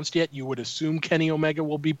been announced yet. You would assume Kenny Omega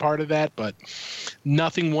will be part of that, but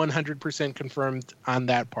nothing 100% confirmed on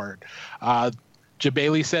that part.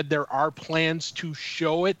 Jabali said there are plans to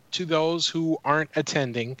show it to those who aren't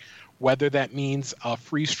attending, whether that means a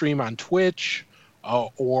free stream on Twitch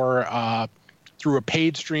or through a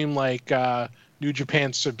paid stream like New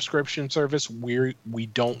Japan subscription service. We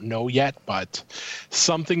don't know yet, but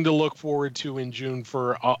something to look forward to in June.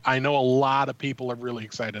 I know a lot of people are really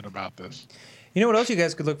excited about this. You know what else you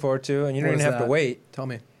guys could look forward to, and you don't even have to wait. Tell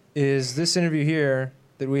me. Is this interview here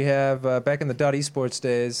that we have back in the Esports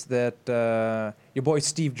days that your boy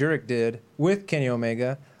Steve Jurek did with Kenny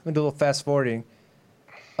Omega. I'm going to do a little fast forwarding.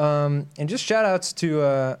 And just shout outs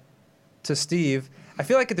to Steve. I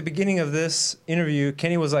feel like at the beginning of this interview,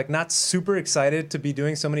 Kenny was like not super excited to be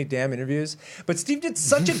doing so many damn interviews. But Steve did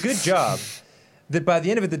such a good job that by the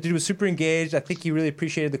end of it, the dude was super engaged. I think he really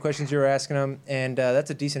appreciated the questions you were asking him. And that's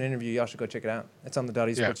a decent interview. Y'all should go check it out. It's on the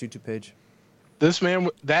Esports YouTube page.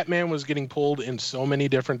 That man was getting pulled in so many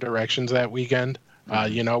different directions that weekend.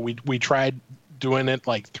 We tried doing it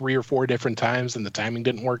like 3 or 4 different times, and the timing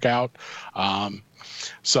didn't work out.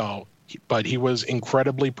 But he was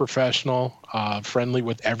incredibly professional, friendly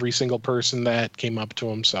with every single person that came up to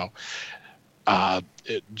him. So,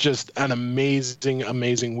 just an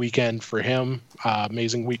amazing weekend for him.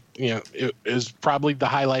 Amazing week. It is probably the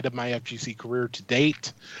highlight of my FGC career to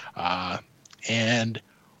date. And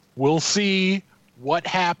we'll see what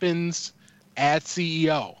happens at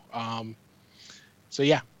CEO. So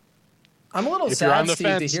yeah. I'm a little sad,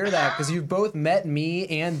 Steve, to hear that because you've both met me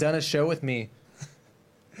and done a show with me.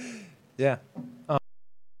 Yeah.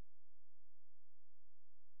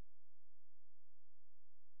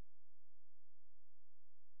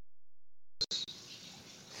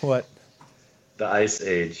 What? The Ice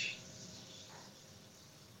Age.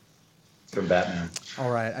 From Batman. All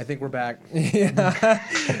right, I think we're back. Yeah.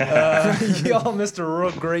 Y'all missed a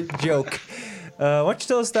real great joke. Why don't you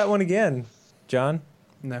tell us that one again, John?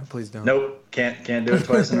 No, please don't. Nope, can't do it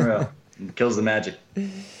twice in a row. It kills the magic.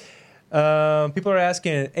 People are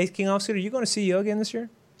asking, Eighth King Offsuit, are you going to CEO again this year?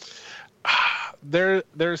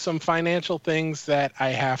 There's some financial things that I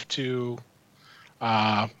have to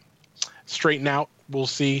straighten out. We'll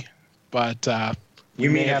see, but you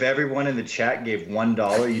mean if everyone in the chat gave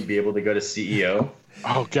 $1, you'd be able to go to CEO?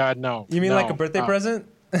 Oh God, no! You mean like a birthday present?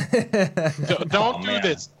 Don't do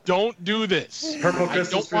this. Don't do this. Purple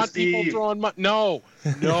crystals for Steve. People throwing money. No.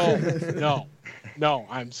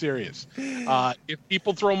 I'm serious. If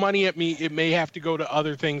people throw money at me, it may have to go to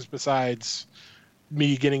other things besides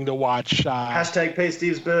me getting to watch. Hashtag pay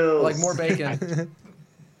Steve's bills. Like more bacon.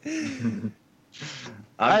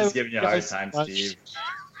 I'm just giving you a hard time, Steve.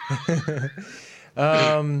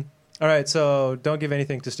 All right, so don't give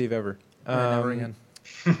anything to Steve ever. Never again.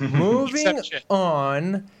 Moving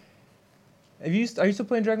on. Are you still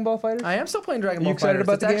playing Dragon Ball FighterZ? I am still playing Dragon Ball FighterZ. Excited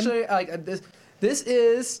about the game? Actually, like this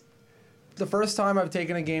is the first time I've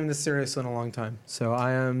taken a game this serious in a long time. So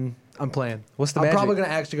I'm playing. What's the I'm magic? probably going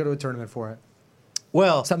to actually go to a tournament for it.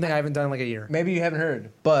 Well, Something I haven't done in like a year. maybe you haven't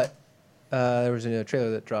heard, but there was a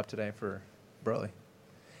trailer that dropped today for Broly.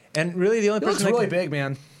 And really the only He looks person really big,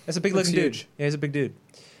 man. That's a big Looks looking dude. huge. Yeah, he's a big dude.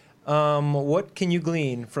 What can you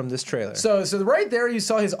glean from this trailer? So right there you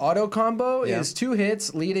saw his auto combo Yeah. is 2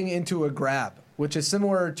 hits leading into a grab, which is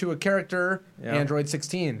similar to a character, Yeah. Android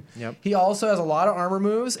 16. Yep. He also has a lot of armor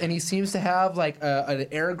moves, and he seems to have like an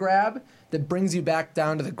air grab that brings you back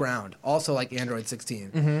down to the ground, also like Android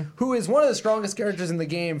 16, who is one of the strongest characters in the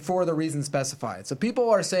game for the reason specified. So people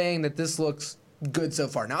are saying that this looks good so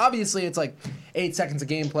far. Now, obviously, it's like 8 seconds of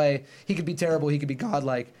gameplay. He could be terrible. He could be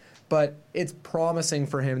godlike. But it's promising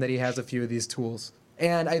for him that he has a few of these tools.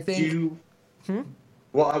 And I think...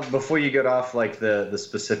 Well, before you get off like the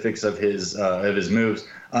specifics of his moves,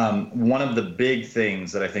 one of the big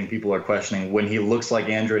things that I think people are questioning when he looks like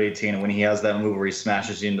Android 18 and when he has that move where he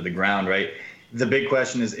smashes you into the ground, right? The big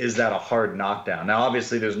question is that a hard knockdown? Now,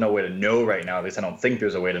 obviously, there's no way to know right now. At least I don't think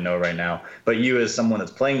there's a way to know right now. But you, as someone that's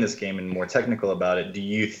playing this game and more technical about it, do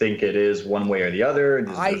you think it is one way or the other?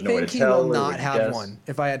 I no way think to he tell, will or not would you have guess? one,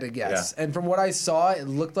 if I had to guess. Yeah. And from what I saw, it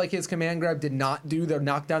looked like his command grab did not do the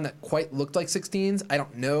knockdown that quite looked like 16's. I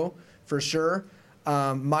don't know for sure.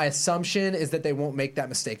 My assumption is that they won't make that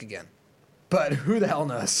mistake again. But who the hell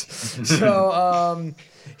knows? So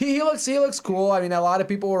he looks cool. I mean, a lot of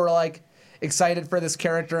people were like excited for this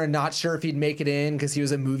character and not sure if he'd make it in because he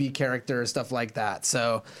was a movie character or stuff like that.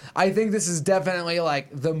 So I think this is definitely like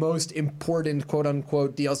the most important quote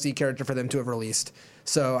unquote DLC character for them to have released.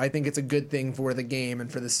 So I think it's a good thing for the game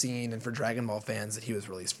and for the scene and for Dragon Ball fans that he was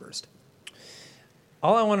released first.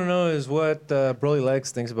 All I want to know is what Broly Legs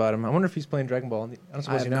thinks about him. I wonder if he's playing Dragon Ball. I don't I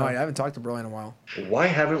suppose have you know. I haven't talked to Broly in a while. Why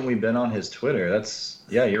haven't we been on his Twitter?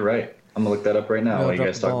 Yeah, you're right. I'm gonna look that up right now No, while you drop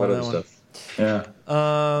guys the talk ball about on other that stuff.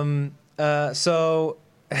 Yeah. So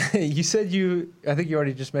you said I think you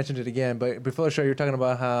already just mentioned it again, but before the show you were talking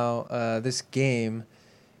about how this game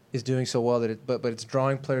is doing so well that but it's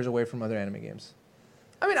drawing players away from other anime games.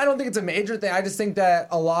 I mean, I don't think it's a major thing. I just think that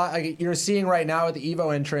a lot, like, you're seeing right now with the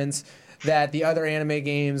Evo entrance that the other anime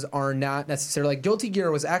games are not necessarily, like Guilty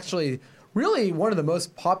Gear was actually really one of the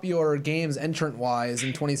most popular games entrant-wise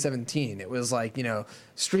in 2017. It was like,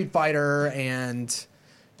 Street Fighter and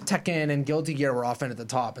Tekken and Guilty Gear were often at the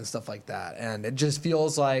top and stuff like that. And it just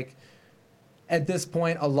feels like at this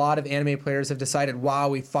point, a lot of anime players have decided, wow,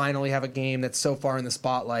 we finally have a game that's so far in the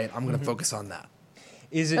spotlight. I'm going to focus on that.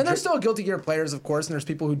 And there's still Guilty Gear players, of course, and there's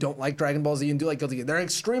people who don't like Dragon Ball Z and do like Guilty Gear. They're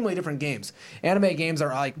extremely different games. Anime games are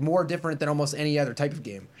like more different than almost any other type of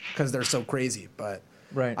game because they're so crazy. But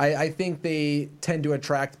right. I think they tend to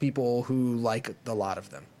attract people who like a lot of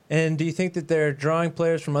them. And do you think that they're drawing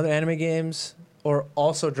players from other anime games, or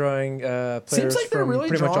also drawing players seems like they're from really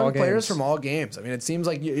pretty much all drawing players games? from all games. I mean, it seems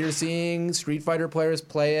like you're seeing Street Fighter players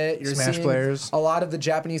play it. You're Smash seeing players. a lot of the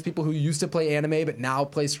Japanese people who used to play anime but now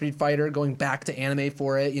play Street Fighter going back to anime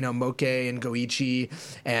for it. Moke and Goichi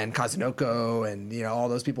and Kazunoko and all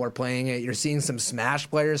those people are playing it. You're seeing some Smash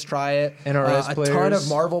players try it. NRS a players. ton of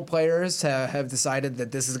Marvel players have decided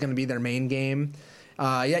that this is going to be their main game.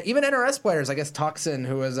 Even NRS players. I guess Toxin,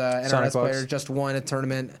 who was an NRS player, just won a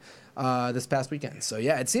tournament this past weekend. So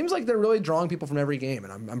it seems like they're really drawing people from every game,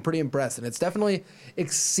 and I'm pretty impressed. And it's definitely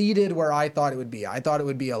exceeded where I thought it would be. I thought it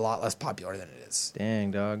would be a lot less popular than it is. Dang,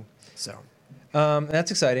 dog. So that's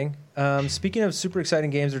exciting. Speaking of super exciting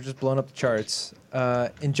games that are just blowing up the charts,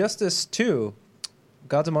 Injustice 2,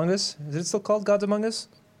 Gods Among Us. Is it still called Gods Among Us?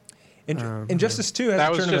 Injustice 2 has a tournament.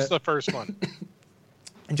 That was just the first one.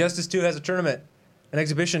 Injustice 2 has a tournament, an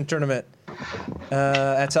exhibition tournament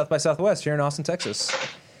at South by Southwest here in Austin, Texas.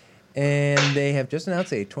 And they have just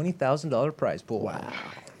announced a $20,000 prize pool. wow,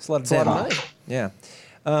 It's a lot of it's a lot of money. Yeah.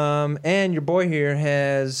 And your boy here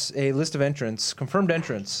has a list of entrants, confirmed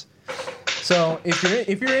entrants. So if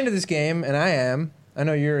you're into this game, and I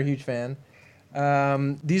know you're a huge fan.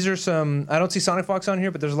 These are some. I don't see Sonic Fox on here,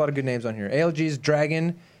 but there's a lot of good names on here. ALG's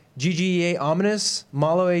Dragon, GGEA Ominous,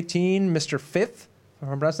 Malo 18, Mr. Fifth, if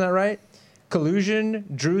I'm pronouncing that right. Collusion,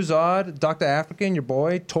 Drew Zod, Dr. African, your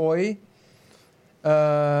boy, Toy,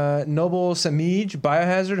 Noble Samij,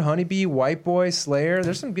 Biohazard, Honeybee, White Boy, Slayer.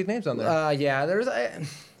 There's some good names on there. There's.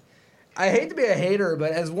 I hate to be a hater,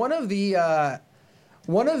 but as one of the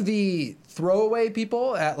throwaway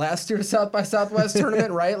people at last year's South by Southwest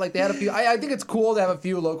tournament, right? Like they had a few. I think it's cool to have a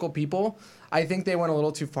few local people. I think they went a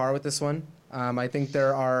little too far with this one. I think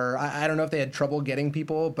there are. I don't know if they had trouble getting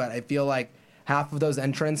people, but I feel like half of those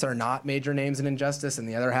entrants are not major names in Injustice, and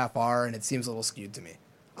the other half are, and it seems a little skewed to me.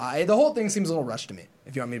 The whole thing seems a little rushed to me,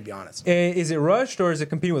 if you want me to be honest. Is it rushed or is it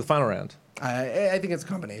competing with Final Round? I think it's a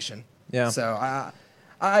combination. Yeah. So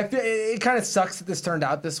I feel it kind of sucks that this turned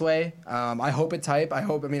out this way. I hope it's hype. I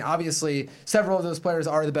mean, obviously, several of those players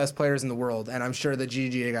are the best players in the world, and I'm sure the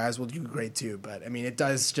GGA guys will do great too. But I mean, it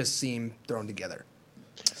does just seem thrown together.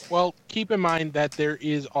 Well, keep in mind that there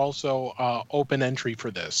is also open entry for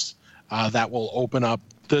this that will open up.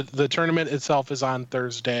 The tournament itself is on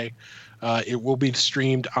Thursday. It will be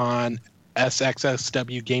streamed on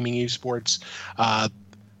SXSW Gaming Esports.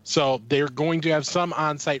 So they're going to have some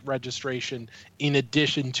on-site registration in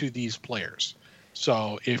addition to these players.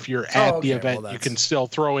 So if you're at the event, you can still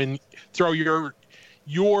throw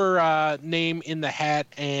your name in the hat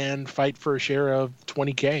and fight for a share of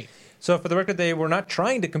 $20K. So for the record, they were not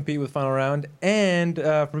trying to compete with Final Round. And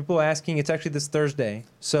for people asking, it's actually this Thursday.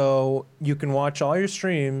 So you can watch all your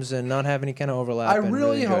streams and not have any kind of overlap. I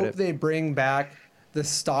really hope they bring back the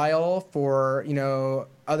style for,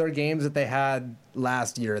 other games that they had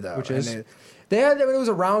last year, though. Which is? It was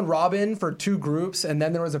a round robin for two groups, and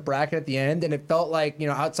then there was a bracket at the end, and it felt like,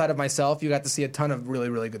 outside of myself, you got to see a ton of really,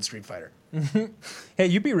 really good Street Fighter. Hey,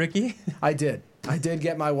 you beat Ricky. I did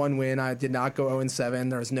get my one win. I did not go 0-7.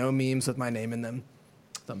 There was no memes with my name in them.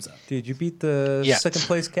 Thumbs up. Dude, you beat the second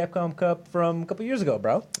place Capcom Cup from a couple years ago,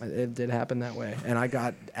 bro. It did happen that way. And I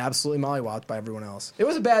got absolutely mollywopped by everyone else. It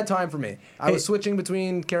was a bad time for me. I was switching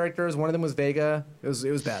between characters. One of them was Vega. It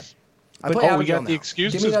was bad. I play Abigail we got now. the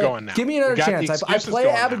excuses going now. Give me another chance. I play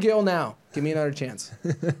Abigail now. Give me another chance.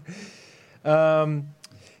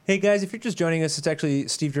 Hey guys, if you're just joining us, it's actually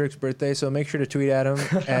Steve Jurek's birthday, so make sure to tweet at him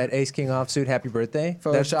at Ace King Offsuit. Happy birthday!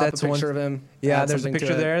 Photoshop a picture of him. Yeah, there's a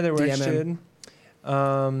picture there that we're DM interested.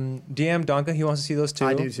 DM Donka, he wants to see those too.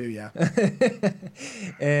 I do too. Yeah.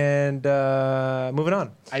 And moving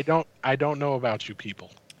on. I don't know about you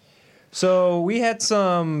people. So we had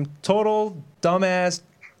some total dumbass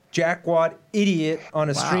jackwad idiot on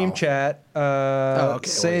a stream chat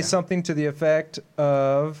say something to the effect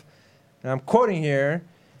of, and I'm quoting here.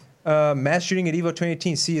 Mass shooting at EVO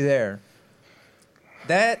 2018. See you there.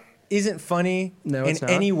 That isn't funny No, in it's not.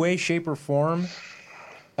 any way, shape, or form.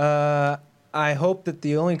 I hope that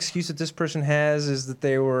the only excuse that this person has is that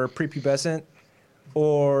they were prepubescent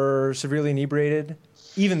or severely inebriated.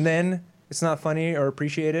 Even then, it's not funny or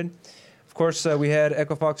appreciated. Of course, we had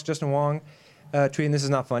Echo Fox Justin Wong tweeting, "This is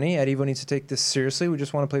not funny. At Evo needs to take this seriously. We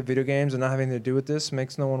just want to play video games, and not having to do with this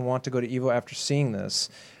makes no one want to go to Evo after seeing this."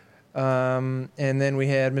 And then we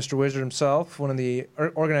had Mr. Wizard himself, one of the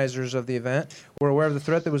organizers of the event. "We're aware of the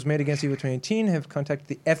threat that was made against Evo 2018, have contacted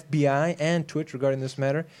the FBI and Twitch regarding this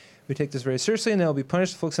matter. We take this very seriously, and they will be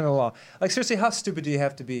punished if looks into the law." Like, seriously, how stupid do you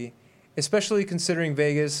have to be? Especially considering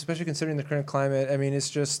Vegas, especially considering the current climate. I mean, it's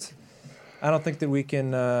just, I don't think that we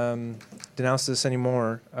can denounce this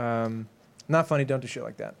anymore. Not funny, don't do shit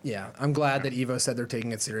like that. Yeah, I'm glad that Evo said they're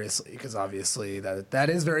taking it seriously, because obviously that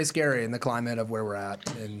is very scary in the climate of where we're at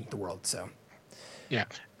in the world. So, Yeah.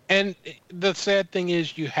 And the sad thing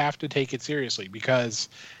is you have to take it seriously, because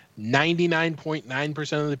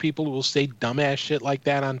 99.9% of the people who will say dumbass shit like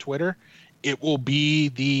that on Twitter, it'll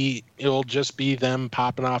just be them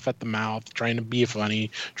popping off at the mouth, trying to be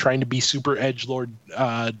funny, trying to be super edgelord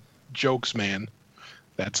jokes man.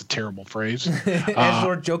 That's a terrible phrase.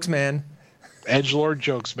 Edgelord jokes, man. Edgelord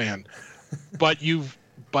jokes man. But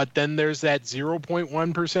then there's that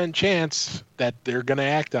 0.1% chance that they're going to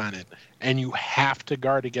act on it, and you have to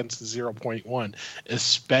guard against the 0.1,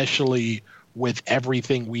 especially with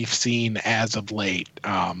everything we've seen as of late,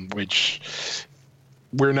 which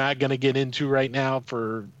we're not going to get into right now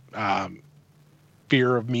for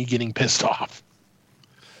fear of me getting pissed off.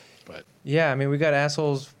 But Yeah, I mean, we got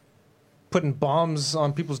assholes putting bombs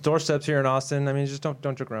on people's doorsteps here in Austin. I mean, just don't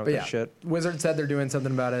joke around with that shit. Wizard said they're doing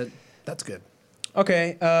something about it. That's good.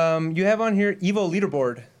 Okay, you have on here Evo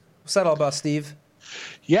leaderboard. What's that all about, Steve?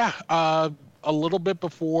 yeah, a little bit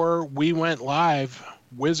before we went live,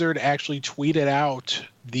 Wizard actually tweeted out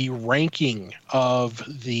the ranking of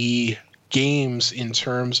the games in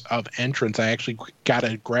terms of entrance. I actually got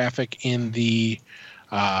a graphic in the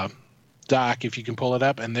doc, if you can pull it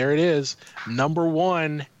up, and there it is. Number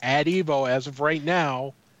 1 at Evo as of right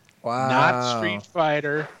now. Wow. Not Street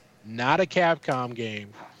Fighter, not a Capcom game.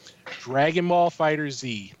 Dragon Ball Fighter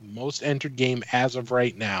Z, most entered game as of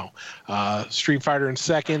right now. Street Fighter in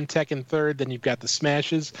second, Tekken third. Then you've got the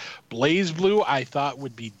Smashes. Blaze Blue, I thought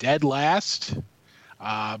would be dead last.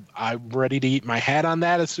 I'm ready to eat my hat on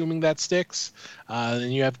that, assuming that sticks. Then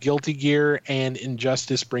you have Guilty Gear and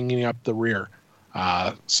Injustice bringing up the rear.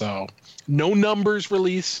 So no numbers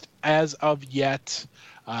released as of yet.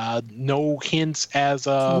 No hints as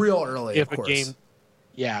of It's real early, if of course.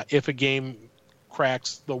 if a game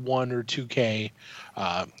cracks the 1 or 2K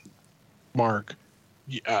mark.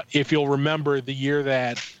 If you'll remember, the year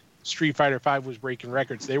that Street Fighter V was breaking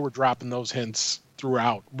records, they were dropping those hints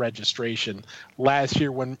throughout registration. Last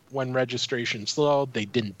year, when registration slowed, they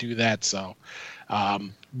didn't do that. So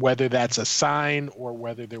whether that's a sign or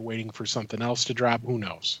whether they're waiting for something else to drop, who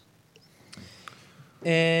knows?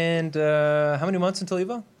 And how many months until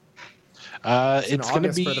Evo? It's going to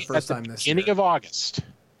August be for the first at time the this beginning year. of August.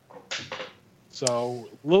 So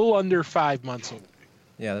a little under 5 months away.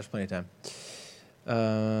 Yeah, there's plenty of time.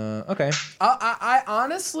 Okay. I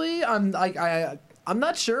honestly, I'm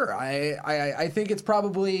not sure. I think it's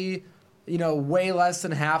probably, way less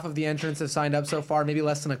than half of the entrants have signed up so far, maybe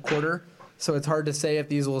less than a quarter. So it's hard to say if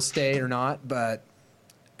these will stay or not. But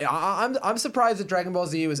I'm surprised that Dragon Ball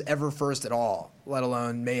Z was ever first at all, let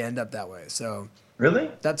alone may end up that way. So Really?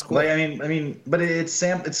 That's cool. Like, I mean, but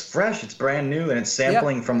it's fresh, it's brand new, and it's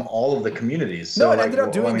sampling from all of the communities. So no, it like, ended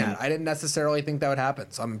up doing I mean, that. I didn't necessarily think that would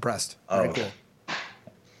happen, so I'm impressed. Very Oh. cool.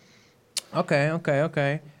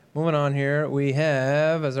 Okay. Moving on here, we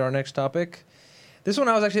have as our next topic. This one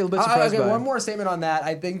I was actually a little bit surprised by. One more statement on that.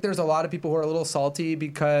 I think there's a lot of people who are a little salty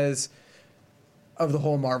because of the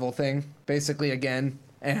whole Marvel thing, basically, again.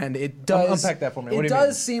 And it does... Unpack that for me. What It do you mean?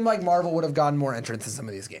 does seem like Marvel would have gotten more entrants in some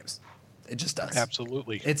of these games. It just does.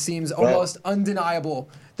 Absolutely. It seems almost undeniable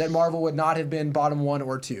that Marvel would not have been bottom 1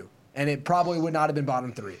 or 2. And it probably would not have been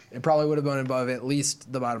bottom 3. It probably would have been above at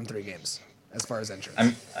least the bottom 3 games as far as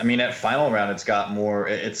entrants. I mean, at final round, it's got more.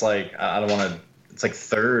 It's like I don't want to. It's like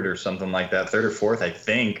third or something like that, third or fourth, I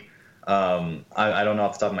think. I don't know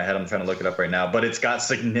off the top of my head. I'm trying to look it up right now, but it's got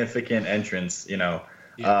significant entrants, Yeah.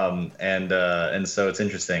 and so it's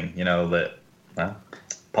interesting, that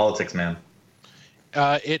politics, man.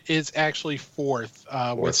 It is actually fourth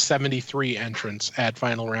with 73 entrants at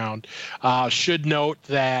final round. Should note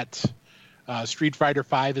that Street Fighter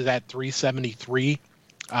V is at 373.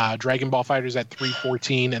 Dragon Ball Fighter is at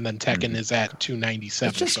 314, and then Tekken is at 297.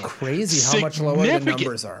 It's just So crazy how much lower the significant.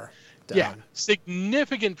 numbers are. down. Yeah,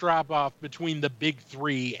 significant drop off between the big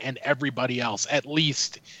three and everybody else, at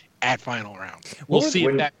least at final round. We'll see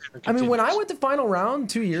if that continues. I mean, when I went to final round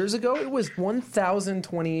 2 years ago, it was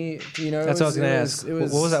 1,020. You know, That's what I was going to ask. It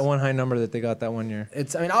was, what was that one high number that they got that 1 year?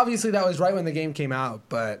 I mean, obviously that was right when the game came out,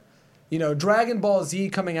 but you know, Dragon Ball Z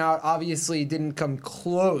coming out obviously didn't come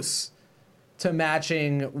close to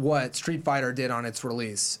matching what Street Fighter did on its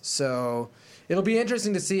release. So it'll be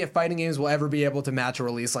interesting to see if fighting games will ever be able to match a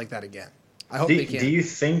release like that again. I hope they can. Do you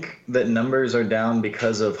think that numbers are down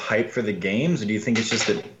because of hype for the games, or do you think it's just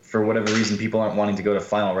that for whatever reason people aren't wanting to go to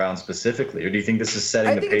final round specifically, or do you think this is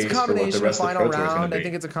setting the pace for what the rest of the Pro Tour is going to be? I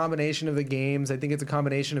think it's a combination of the games. I think it's a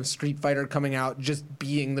combination of Street Fighter coming out just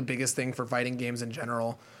being the biggest thing for fighting games in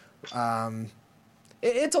general.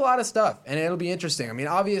 It's a lot of stuff, and it'll be interesting. I mean,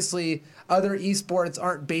 obviously, other esports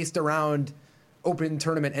aren't based around open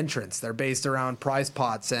tournament entrants. They're based around prize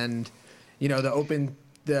pots and, you know,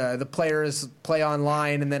 the players play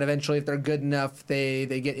online, and then eventually, if they're good enough, they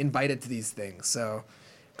get invited to these things. So,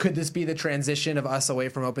 could this be the transition of us away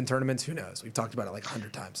from open tournaments? Who knows? We've talked about it like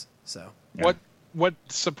 100 times. So, yeah. What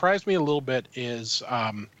surprised me a little bit is.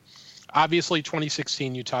 Obviously,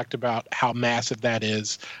 2016, you talked about how massive that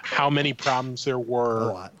is, how many problems there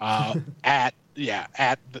were at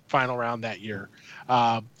the final round that year.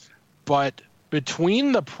 But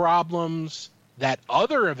between the problems that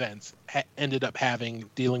other events ended up having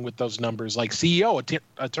dealing with those numbers, like CEO,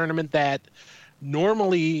 a tournament that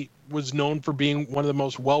normally was known for being one of the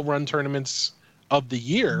most well-run tournaments of the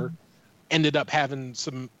year, ended up having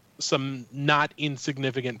some not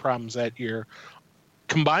insignificant problems that year.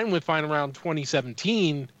 Combined with final round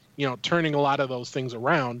 2017, you know, turning a lot of those things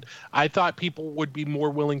around, I thought people would be more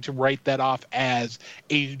willing to write that off as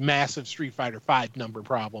a massive Street Fighter V number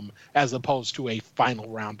problem as opposed to a final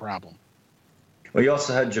round problem. Well, you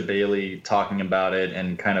also had Jabali talking about it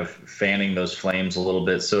and kind of fanning those flames a little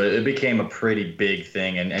bit. So it became a pretty big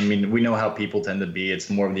thing. And I mean, we know how people tend to be. It's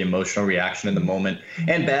more of the emotional reaction in the moment.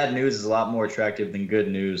 And bad news is a lot more attractive than good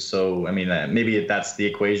news. So, I mean, maybe that's the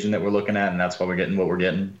equation that we're looking at, and that's why we're getting what we're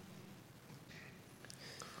getting.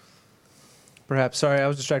 Perhaps. Sorry, I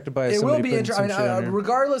was distracted by it somebody will be interesting.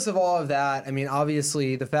 Regardless of all of that, I mean,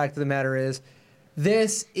 obviously, the fact of the matter is,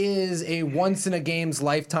 this is a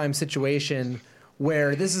once-in-a-game's-lifetime situation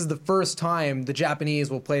where this is the first time the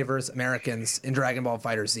Japanese will play versus Americans in Dragon Ball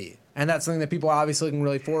FighterZ. And that's something that people are obviously looking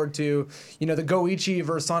really forward to. You know, the Goichi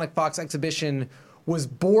versus Sonic Fox exhibition was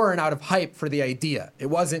born out of hype for the idea. It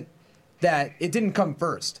wasn't that it didn't come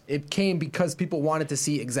first. It came because people wanted to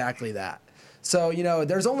see exactly that. So, you know,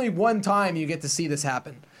 there's only one time you get to see this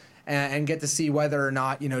happen and get to see whether or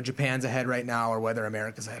not, you know, Japan's ahead right now or whether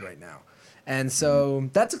America's ahead right now. And so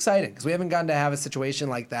that's exciting because we haven't gotten to have a situation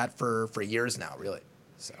like that for years now, really.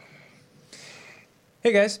 So,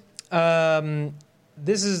 hey guys,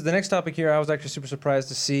 this is the next topic here. I was actually super surprised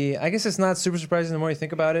to see. I guess it's not super surprising the more you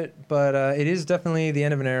think about it, but it is definitely the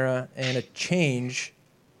end of an era and a change.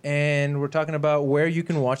 And we're talking about where you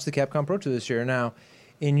can watch the Capcom Pro Tour this year. Now,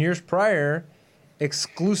 in years prior,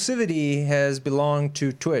 exclusivity has belonged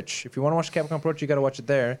to Twitch. If you want to watch the Capcom Pro Tour, you got to watch it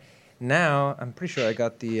there. Now, I'm pretty sure I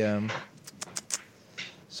got the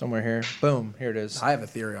somewhere here. Boom, here it is. I have a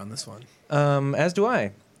theory on this one. As do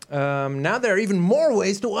I. Now there are even more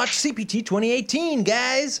ways to watch CPT 2018,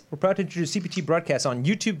 guys. We're proud to introduce CPT broadcasts on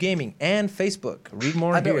YouTube Gaming and Facebook. Read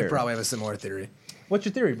more I bet here. we probably have a similar theory. What's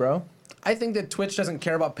your theory, bro? I think that Twitch doesn't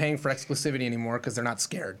care about paying for exclusivity anymore because they're not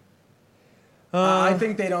scared. I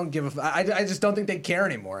think they don't give a... I just don't think they care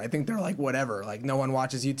anymore. I think they're like, whatever. Like, no one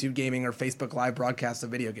watches YouTube Gaming or Facebook Live broadcasts of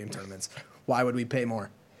video game tournaments. Why would we pay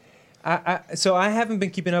more? So I haven't been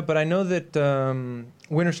keeping up, but I know that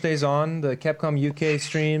Winner Stays On, the Capcom UK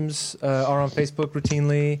streams are on Facebook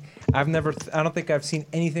routinely. I don't think I've seen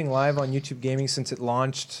anything live on YouTube Gaming since it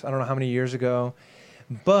launched. I don't know how many years ago.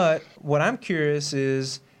 But what I'm curious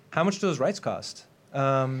is how much do those rights cost?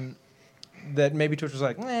 That maybe Twitch was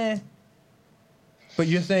like, eh. But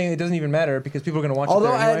you're saying it doesn't even matter because people are going to watch it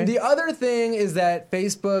there anyway? The other thing is that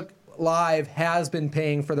Facebook Live has been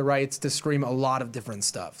paying for the rights to stream a lot of different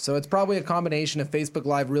stuff. So it's probably a combination of Facebook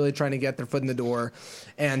Live really trying to get their foot in the door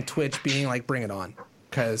and Twitch being like, bring it on.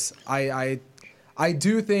 Because I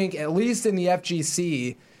do think, at least in the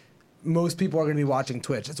FGC, most people are going to be watching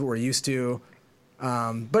Twitch. That's what we're used to.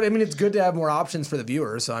 But, I mean, it's good to have more options for the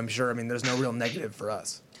viewers. So I'm sure, I mean, there's no real negative for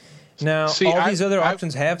us. Now, all these other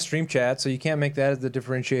options have stream chat, so you can't make that as the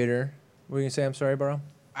differentiator. What were you going to say? I'm sorry, Burrow?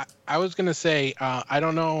 I was going to say, I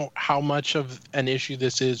don't know how much of an issue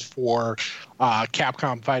this is for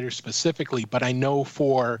Capcom Fighters specifically, but I know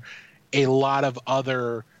for a lot of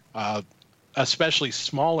other, especially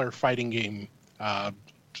smaller fighting game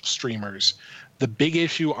streamers. The big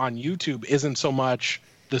issue on YouTube isn't so much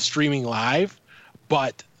the streaming live,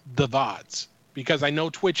 but the VODs. Because I know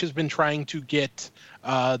Twitch has been trying to get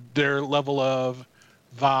their level of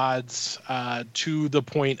VODs to the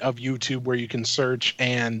point of YouTube where you can search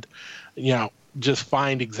and, just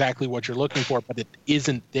find exactly what you're looking for, but it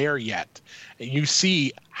isn't there yet. And you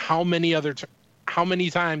see how many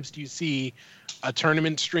times do you see a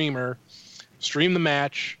tournament streamer stream the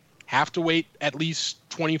match, have to wait at least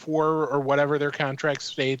 24 or whatever their contract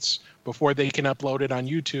states before they can upload it on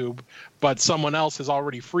YouTube, but someone else has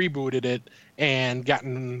already freebooted it and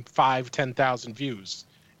gotten 10,000 views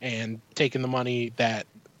and taken the money that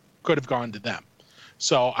could have gone to them.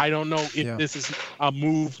 So I don't know if this is a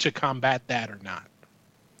move to combat that or not.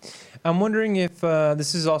 I'm wondering if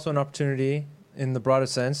this is also an opportunity in the broader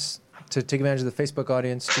sense to take advantage of the Facebook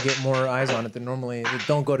audience to get more eyes on it than normally. They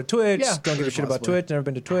don't go to Twitch, don't give a shit about Twitch, never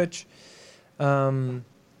been to Twitch. So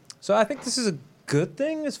I think this is a good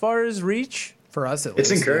thing as far as reach. For us, at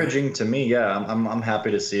least. It's encouraging to me. Yeah, I'm happy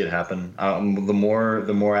to see it happen. The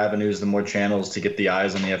more avenues, the more channels to get the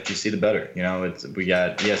eyes on the FGC, the better. We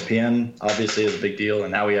got ESPN obviously is a big deal,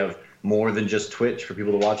 and now we have more than just Twitch for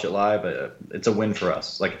people to watch it live. It's a win for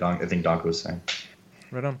us, like I think Donko was saying.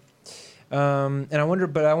 Right on. And I wonder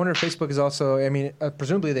if Facebook is also. I mean,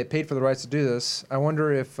 presumably they paid for the rights to do this. I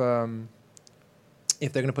wonder if they're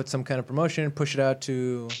going to put some kind of promotion, push it out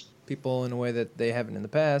to people in a way that they haven't in the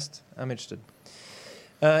past. I'm interested.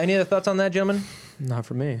 Any other thoughts on that, gentlemen? Not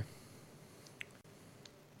for me.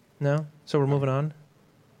 No? So we're moving on?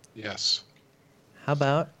 Yes. How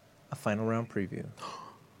about a final round preview?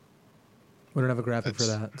 We don't have a graphic for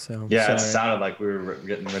that, so... Yeah, sorry. It sounded like we were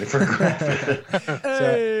getting ready for a graphic.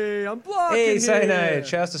 Hey, I'm blocking Hey, here. Cyanide.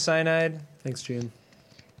 Shouts to Cyanide. Thanks, Gene.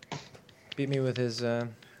 Beat me with his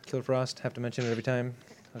Killer Frost. Have to mention it every time.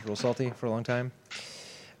 I was real salty for a long time.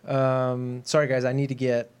 Sorry, guys. I need to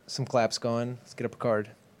get some claps going. Let's get a Picard.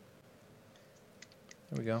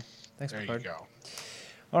 There we go. Thanks, There Picard. you go.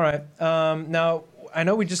 All right. Now, I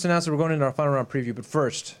know we just announced that we're going into our final round preview, but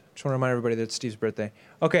first, just want to remind everybody that it's Steve's birthday.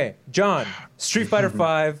 Okay, John, Street Fighter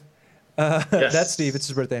V. Yes. That's Steve. It's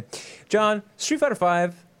his birthday. John, Street Fighter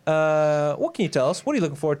V. What can you tell us? What are you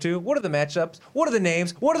looking forward to? What are the matchups? What are the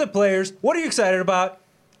names? What are the players? What are you excited about?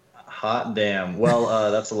 Hot damn.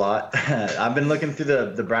 Well, that's a lot. I've been looking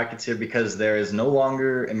through the brackets here because there is no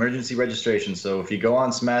longer emergency registration. So if you go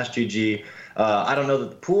on Smash GG, I don't know that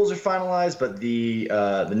the pools are finalized, but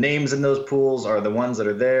the names in those pools are the ones that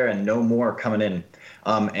are there, and no more are coming in.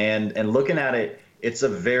 And looking at it, it's a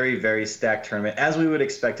very, very stacked tournament, as we would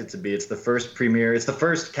expect it to be. It's the first Premier. It's the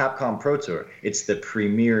first Capcom Pro Tour. It's the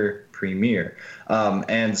Premier.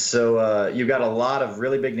 And so you've got a lot of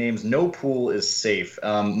really big names. No pool is safe.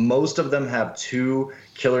 Most of them have two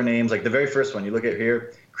killer names. Like the very first one, you look at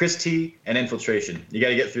here, Chris T and Infiltration. You got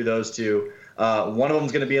to get through those two. One of them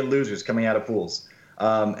is going to be in losers coming out of pools.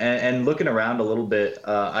 And looking around a little bit,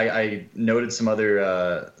 I noted some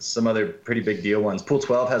other pretty big deal ones. Pool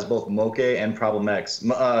 12 has both Moke and Problem X.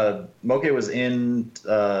 Moke was in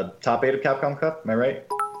top 8 of Capcom Cup. Am I right?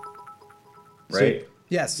 Right.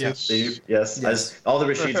 Yes. Steve? Yes. All the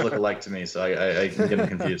Rashids look alike to me, so I can get them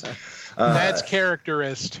confused. That's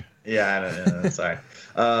characterist. Yeah, sorry.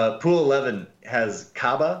 Pool 11 has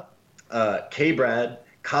Kaba, K-Brad,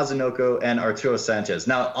 Kazunoko, and Arturo Sanchez.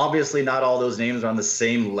 Now, obviously, not all those names are on the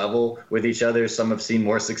same level with each other. Some have seen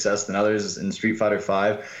more success than others in Street Fighter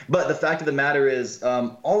V. But the fact of the matter is,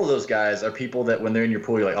 all of those guys are people that when they're in your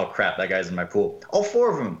pool, you're like, oh, crap, that guy's in my pool. All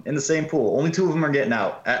 4 of them in the same pool. Only 2 of them are getting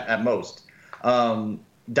out at most.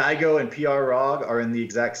 Daigo and PR Rog are in the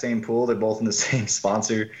exact same pool. They're both in the same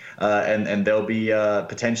sponsor, and they'll be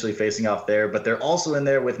potentially facing off there. But they're also in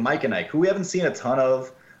there with Mike and Ike, who we haven't seen a ton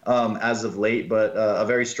of as of late, but a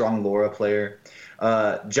very strong Laura player.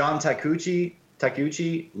 John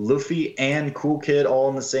Takeuchi, Luffy, and Cool Kid all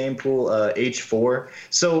in the same pool, H4.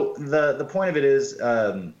 So the point of it is,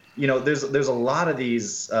 there's a lot of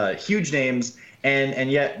these huge names.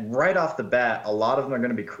 And yet, right off the bat, a lot of them are going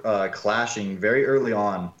to be clashing very early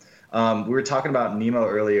on. We were talking about Nemo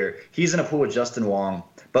earlier. He's in a pool with Justin Wong.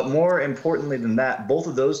 But more importantly than that, both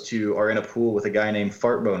of those two are in a pool with a guy named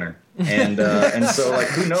Fartboner. And so,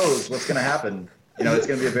 who knows what's going to happen? It's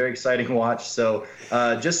going to be a very exciting watch. So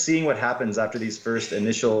just seeing what happens after these first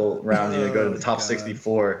initial rounds, go to the top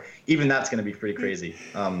 64, even that's going to be pretty crazy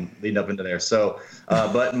leading up into there. So,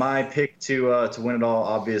 but my pick to win it all,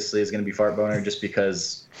 obviously, is going to be Fartboner just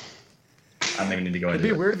because I don't even need to go into it.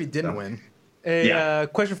 It'd be weird if he didn't win. A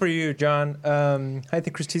question for you, John. How do you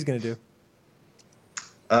think Chris T's going to do?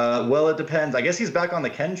 Well, it depends. I guess he's back on the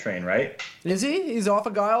Ken train, right? Is he? He's off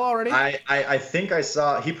of Guile already? I think I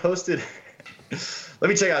saw he posted. Let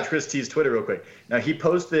me check out Chris T's Twitter real quick. Now he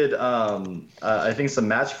posted, I think some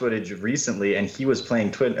match footage recently, and he was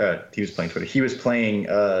playing Twitter. He was playing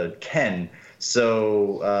Ken.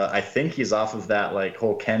 So I think he's off of that like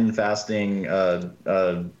whole Ken fasting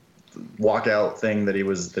walkout thing that he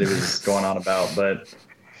was going on about. But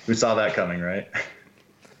we saw that coming, right?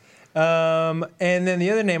 And then the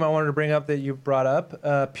other name I wanted to bring up that you brought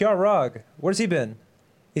up, Pierre Rog. Where's he been?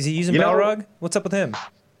 Is he using Balrog? What's up with him?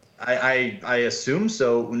 I assume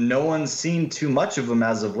so. No one's seen too much of him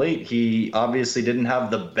as of late. He obviously didn't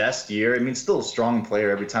have the best year. I mean, still a strong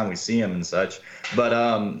player every time we see him and such. But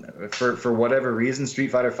for whatever reason,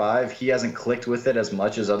 Street Fighter V, he hasn't clicked with it as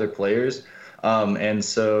much as other players. And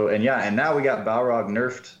now we got Balrog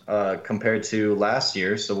nerfed compared to last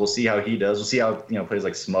year. So we'll see how he does. We'll see how players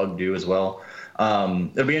like Smug do as well.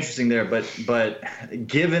 It'll be interesting there, but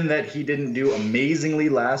given that he didn't do amazingly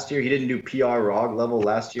last year, he didn't do PR ROG level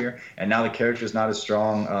last year, and now the character's not as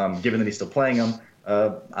strong. Given that he's still playing him,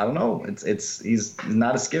 I don't know. He's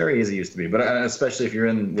not as scary as he used to be. But especially if you're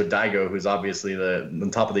in with Daigo, who's obviously the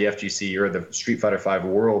top of the FGC or the Street Fighter V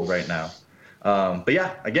world right now. But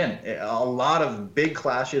yeah, again, a lot of big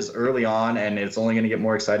clashes early on, and it's only going to get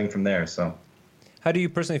more exciting from there. So, how do you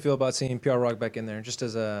personally feel about seeing PR ROG back in there, just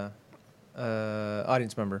as a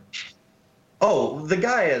audience member? Oh, the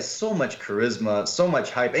guy has so much charisma, so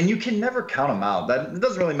much hype, and you can never count him out. It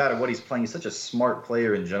doesn't really matter what he's playing. He's such a smart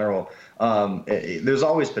player in general. There's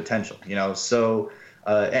always potential, So,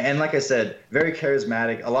 and like I said, very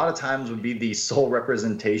charismatic. A lot of times would be the sole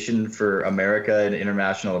representation for America in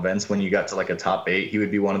international events. When you got to like a top 8, he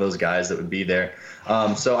would be one of those guys that would be there.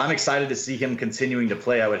 So I'm excited to see him continuing to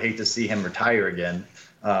play. I would hate to see him retire again.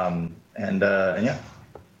 And yeah.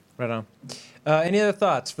 Right on. Any other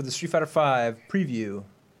thoughts for the Street Fighter V preview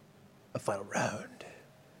of Final Round?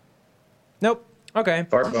 Nope. Okay.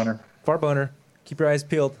 Fart boner. Fart boner. Keep your eyes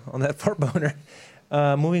peeled on that fart boner.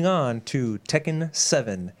 Moving on to Tekken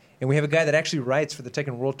 7. And we have a guy that actually writes for the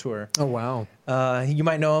Tekken World Tour. Oh, wow. You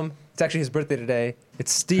might know him. It's actually his birthday today.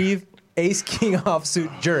 It's Steve Ace King Offsuit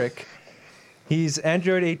Jurek. He's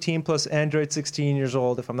Android 18 plus Android 16 years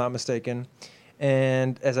old, if I'm not mistaken.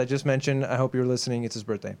 And as I just mentioned, I hope you're listening. It's his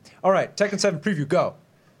birthday. All right, Tekken 7 preview, go.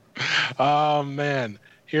 Oh, man.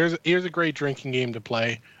 Here's a great drinking game to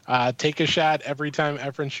play. Take a shot every time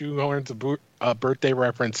Efren shoehorns a birthday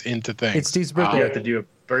reference into things. It's Steve's birthday. You have to do a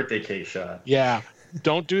birthday cake shot. Yeah.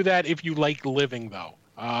 Don't do that if you like living, though.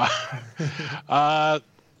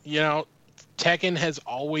 Tekken has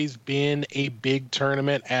always been a big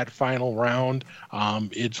tournament at Final Round.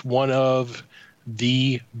 It's one of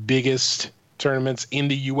the biggest tournaments in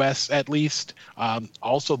the U.S. at least,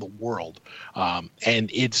 also the world.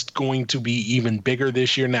 And it's going to be even bigger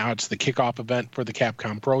this year. Now it's the kickoff event for the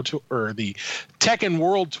Capcom Pro Tour, or the Tekken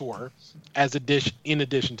World Tour, in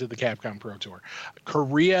addition to the Capcom Pro Tour.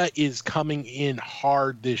 Korea is coming in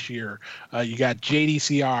hard this year. You got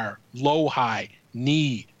JDCR, Low High,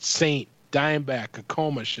 Knee, Saint, Diamondback,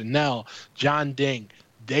 Kakoma, Chanel, John Ding.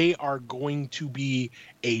 They are going to be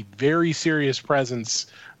a very serious presence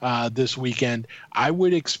this weekend. I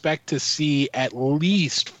would expect to see at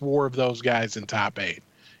least 4 of those guys in top 8.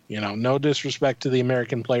 No disrespect to the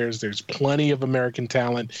American players. There's plenty of American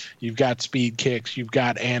talent. You've got Speed Kicks. You've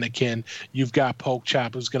got Anakin. You've got Poke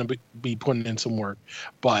Chop, who's going to be putting in some work.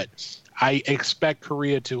 But I expect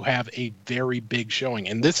Korea to have a very big showing.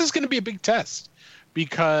 And this is going to be a big test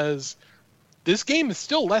because this game is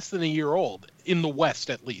still less than a year old, in the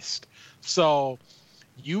West at least. So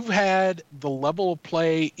you've had the level of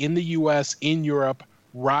play in the U.S., in Europe,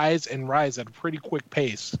 rise at a pretty quick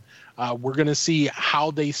pace. We're going to see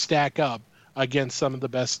how they stack up against some of the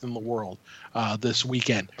best in the world this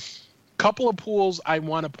weekend. Couple of pools I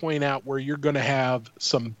want to point out where you're going to have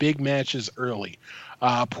some big matches early.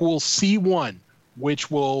 Pool C1,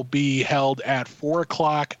 which will be held at 4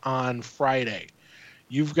 o'clock on Friday.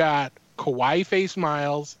 You've got Kawaii Face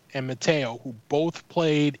Miles and Mateo, who both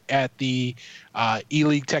played at the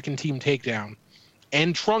E-League Tekken Team Takedown,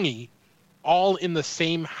 and Trungy, all in the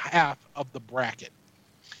same half of the bracket.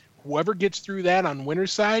 Whoever gets through that on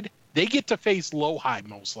winner's side, they get to face Low High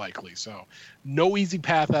most likely. So no easy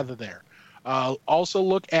path out of there. Also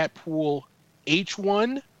look at Pool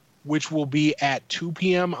H1, which will be at 2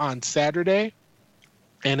 p.m. on Saturday.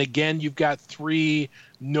 And again, you've got 3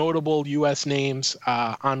 notable U.S. names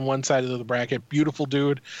on one side of the bracket. Beautiful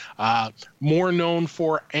dude. More known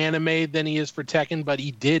for anime than he is for Tekken, but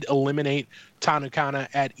he did eliminate Tanukana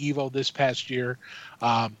at EVO this past year.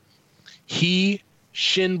 He,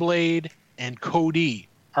 Shinblade, and Cody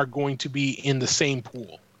are going to be in the same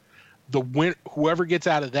pool. Whoever gets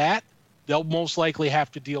out of that, they'll most likely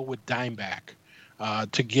have to deal with Dimeback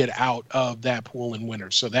to get out of that pool in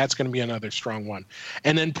winter. So that's going to be another strong one.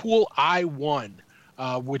 And then Pool I-1,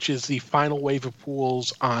 which is the final wave of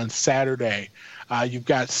pools on Saturday. You've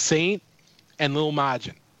got Saint and Lil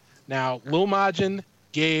Majin. Now, Lil Majin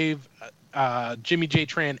gave Jimmy J.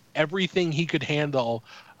 Tran everything he could handle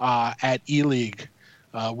at E-League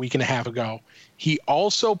a week and a half ago. He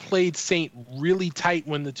also played Saint really tight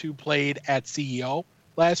when the two played at CEO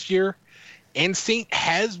last year. And Saint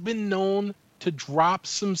has been known to drop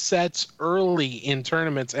some sets early in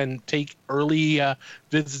tournaments and take early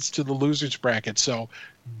visits to the losers bracket. So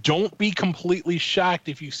don't be completely shocked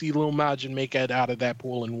if you see Lil Majin make it out of that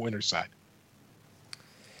pool in Winterside.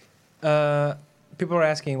 People are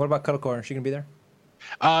asking, what about Cuddlecore? Is she going to be there?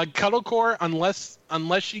 Cuddlecore,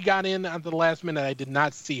 unless she got in at the last minute, I did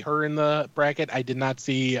not see her in the bracket. I did not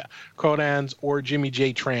see Kodans or Jimmy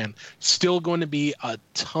J. Tran. Still going to be a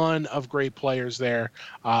ton of great players there,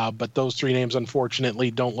 but those three names, unfortunately,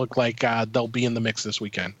 don't look like they'll be in the mix this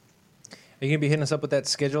weekend. Are you going to be hitting us up with that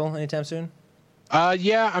schedule anytime soon?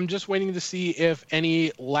 Yeah, I'm just waiting to see if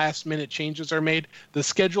any last-minute changes are made. The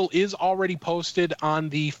schedule is already posted on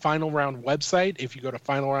the Final Round website. If you go to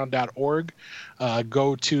finalround.org,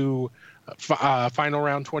 go to Final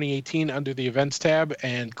Round 2018 under the Events tab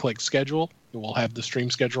and click Schedule. We'll have the stream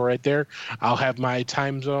schedule right there. I'll have my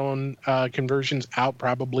time zone conversions out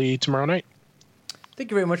probably tomorrow night.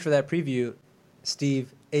 Thank you very much for that preview,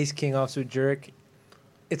 Steve, Ace King Offsuit Jurek.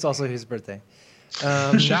 It's also his birthday.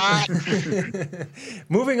 Shot.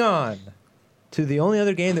 Moving on to the only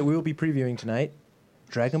other game that we will be previewing tonight,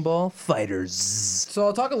 Dragon Ball FighterZ. So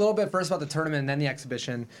I'll talk a little bit first about the tournament and then the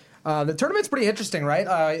exhibition. The tournament's pretty interesting, right?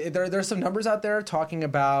 There's some numbers out there talking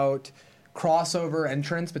about crossover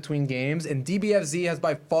entrance between games, and DBFZ has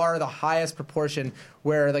by far the highest proportion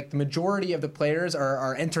where like the majority of the players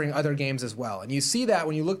are entering other games as well. And you see that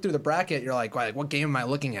when you look through the bracket, you're like, what game am I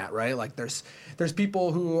looking at, right? Like there's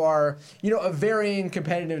people who are, of varying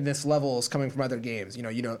competitiveness levels coming from other games.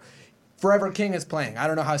 Forever King is playing. I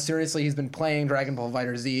don't know how seriously he's been playing Dragon Ball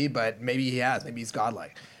FighterZ, but maybe he has. Maybe he's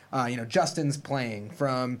godlike. Justin's playing.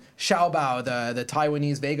 From Xiaobao, the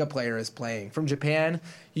Taiwanese Vega player, is playing. From Japan,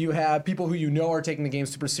 you have people who are taking the game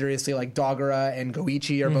super seriously, like Dogura and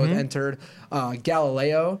Goichi are both entered.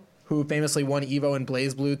 Galileo, who famously won EVO in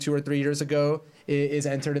BlazBlue 2 or 3 years ago, is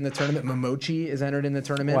entered in the tournament. Momochi is entered in the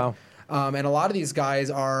tournament. Wow. And a lot of these guys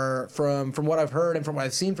are, from what I've heard and from what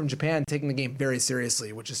I've seen from Japan, taking the game very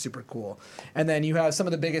seriously, which is super cool. And then you have some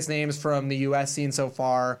of the biggest names from the U.S. scene so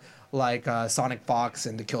far, like Sonic Fox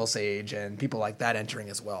and The Kill Sage and people like that entering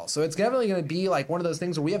as well. So it's definitely going to be like one of those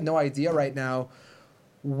things where we have no idea right now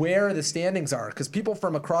where the standings are, because people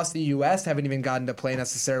from across the U.S. haven't even gotten to play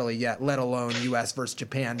necessarily yet, let alone U.S. versus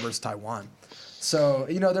Japan versus Taiwan. So,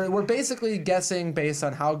 we're basically guessing based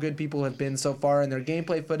on how good people have been so far in their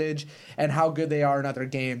gameplay footage and how good they are in other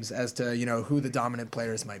games as to, who the dominant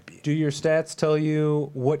players might be. Do your stats tell you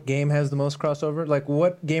what game has the most crossover? Like,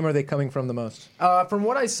 what game are they coming from the most? From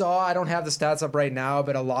what I saw, I don't have the stats up right now,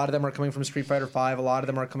 but a lot of them are coming from Street Fighter V, a lot of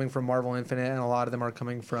them are coming from Marvel Infinite, and a lot of them are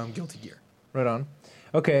coming from Guilty Gear. Right on.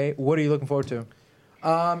 Okay, what are you looking forward to?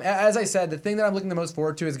 As I said, the thing that I'm looking the most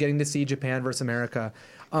forward to is getting to see Japan versus America.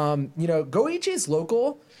 Goichi's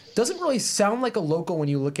local doesn't really sound like a local when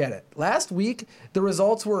you look at it. Last week, the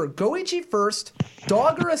results were Goichi first,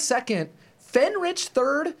 Dogura second, Fenrich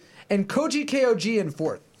third, and Koji KOG in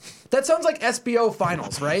fourth. That sounds like SBO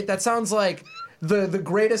finals, right? That sounds like the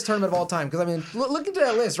greatest tournament of all time. Because, look into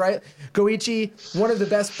that list, right? Goichi, one of the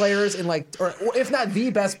best players in or if not the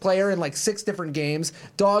best player in 6 different games.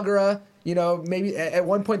 Dogura, maybe at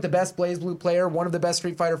one point the best BlazBlue player, one of the best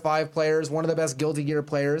Street Fighter V players, one of the best Guilty Gear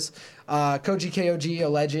players. Koji KOG, a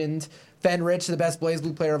legend. Fenrich, the best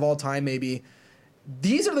BlazBlue player of all time, maybe.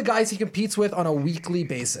 These are the guys he competes with on a weekly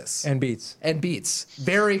basis. And beats.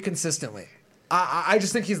 Very consistently. I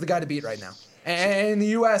just think he's the guy to beat right now. And in the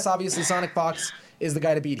U.S., obviously, Sonic Fox is the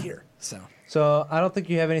guy to beat here. So I don't think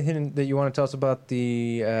you have anything that you want to tell us about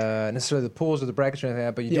the necessarily the pools or the brackets or anything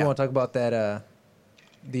like that, but you do want to talk about that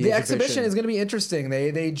the exhibition is going to be interesting.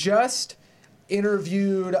 They just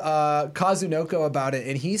interviewed Kazunoko about it,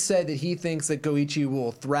 and he said that he thinks that Goichi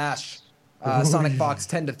will thrash Sonic Fox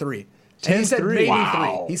 10-3. 10-3. He said maybe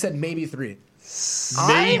 3. He said maybe 3.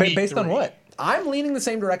 Based on what? I'm leaning the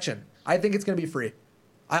same direction. I think it's going to be free.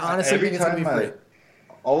 I honestly think it's going to be free.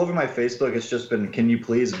 all over my Facebook, it's just been, can you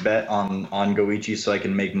please bet on Goichi so I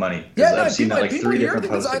can make money? Yeah, I've seen that like people 3 hear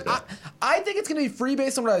different things. posts. I think it's going to be free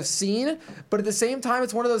based on what I've seen, but at the same time,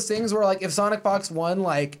 it's one of those things where, like, if Sonic Fox won,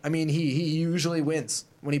 like, I mean, he usually wins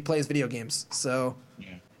when he plays video games. So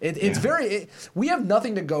we have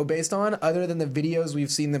nothing to go based on other than the videos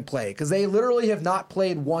we've seen them play, because they literally have not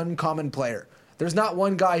played one common player. There's not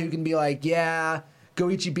one guy who can be like, yeah,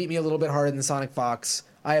 Goichi beat me a little bit harder than Sonic Fox.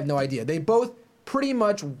 I have no idea. They both pretty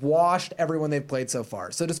much washed everyone they've played so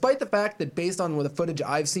far. So despite the fact that based on the footage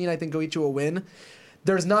I've seen, I think Goichi will win,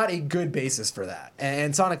 there's not a good basis for that.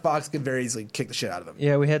 And Sonic Fox could very easily kick the shit out of him.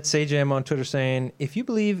 Yeah, we had Sajam on Twitter saying, if you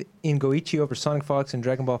believe in Goichi over Sonic Fox and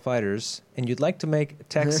Dragon Ball FighterZ, and you'd like to make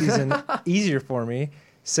tax season easier for me,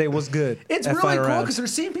 say what's good. It's really cool because they're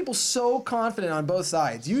seeing people so confident on both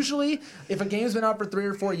sides. Usually, if a game's been out for 3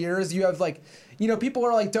 or 4 years, you have like, people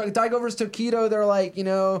are like, Daigo versus Tokido, they're like,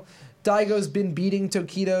 Daigo's been beating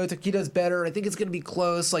Tokido. Tokido's better. I think it's going to be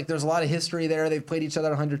close. Like, there's a lot of history there. They've played each other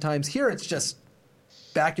 100 times. Here, it's just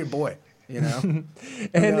back your boy, And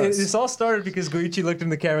this all started because Goichi looked in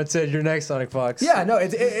the camera and said, "You're next, Sonic Fox." Yeah, no,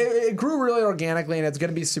 it grew really organically, and it's going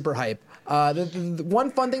to be super hype. The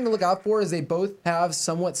one fun thing to look out for is they both have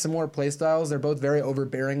somewhat similar playstyles. They're both very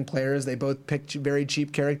overbearing players. They both pick very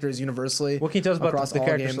cheap characters universally. What can you tell us about the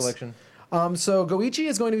character games. selection? So Goichi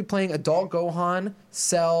is going to be playing Adult Gohan,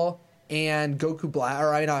 Cell, and Goku Black.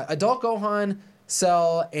 Adult Gohan,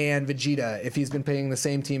 Cell, and Vegeta, if he's been playing the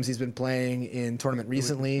same teams he's been playing in tournament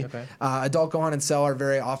recently. Okay. Adult Gohan and Cell are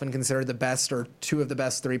very often considered the best or 2 of the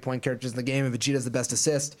best 3-point characters in the game, and Vegeta's the best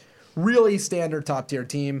assist. Really standard top-tier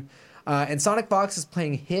team. And Sonic Fox is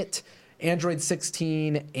playing Hit, Android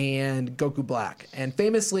 16, and Goku Black. And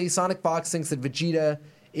famously, Sonic Fox thinks that Vegeta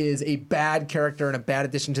is a bad character and a bad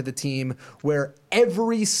addition to the team, where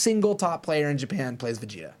every single top player in Japan plays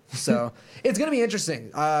Vegeta. So it's going to be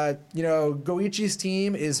interesting. Goichi's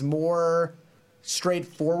team is more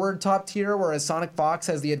straightforward top tier, whereas Sonic Fox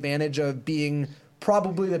has the advantage of being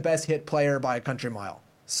probably the best Hit player by a country mile.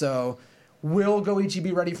 So will Goichi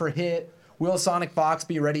be ready for Hit? Will Sonic Fox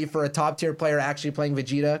be ready for a top-tier player actually playing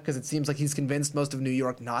Vegeta? Because it seems like he's convinced most of New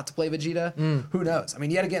York not to play Vegeta. Who knows? I mean,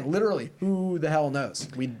 yet again, literally, who the hell knows?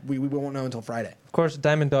 We won't know until Friday. Of course,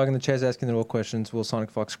 Diamond Dog in the chat is asking the real questions. Will Sonic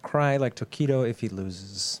Fox cry like Tokido if he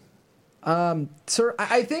loses? Sir,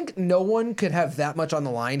 I think no one could have that much on the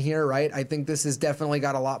line here, right? I think this has definitely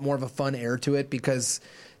got a lot more of a fun air to it because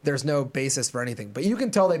there's no basis for anything. But you can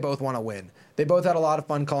tell they both want to win. They both had a lot of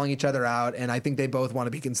fun calling each other out, and I think they both want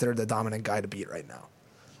to be considered the dominant guy to beat right now.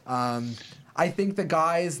 I think the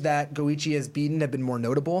guys that Goichi has beaten have been more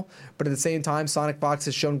notable, but at the same time, Sonic Fox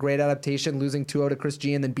has shown great adaptation, losing 2-0 to Chris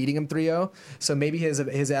G and then beating him 3-0. So maybe his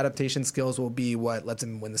adaptation skills will be what lets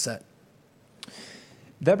him win the set.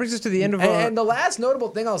 That brings us to the end of And the last notable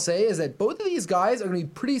thing I'll say is that both of these guys are going to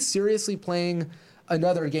be pretty seriously playing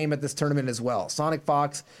another game at this tournament as well. Sonic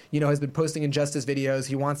Fox, has been posting Injustice videos.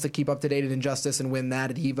 He wants to keep up to date in Injustice and win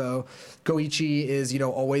that at EVO. Goichi is,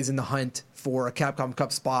 always in the hunt for a Capcom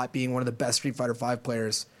Cup spot, being one of the best Street Fighter V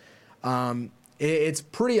players. It's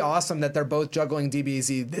pretty awesome that they're both juggling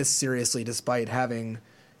DBZ this seriously, despite having,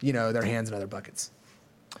 their hands in other buckets.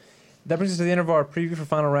 That brings us to the end of our preview for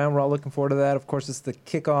Final Round. We're all looking forward to that. Of course, it's the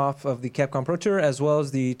kickoff of the Capcom Pro Tour as well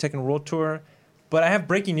as the Tekken World Tour. But I have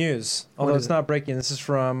breaking news, although it's not breaking. This is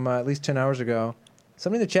from at least 10 hours ago.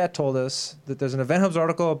 Somebody in the chat told us that there's an Event Hubs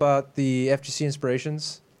article about the FGC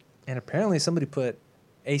inspirations, and apparently somebody put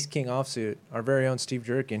Ace King Offsuit, our very own Steve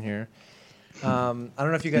Jurek, in here. I don't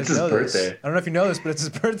know if you guys know this. I don't know if you know this, but it's his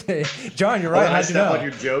birthday. John, you're right. How'd you know? On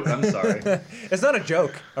your joke? I'm sorry. It's not a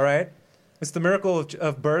joke, all right? It's the miracle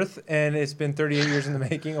of birth, and it's been 38 years in the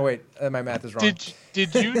making. Oh, wait, my math is wrong.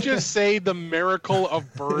 Did you just say the miracle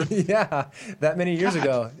of birth? Yeah, that many years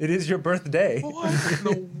ago. It is your birthday. What in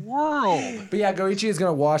the world? But yeah, Goichi is going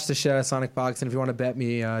to wash the shit out of Sonic Fox, and if you want to bet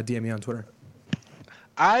me, DM me on Twitter.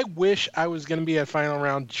 I wish I was going to be at Final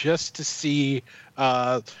Round just to see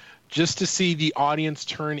the audience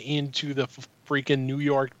turn into the freaking New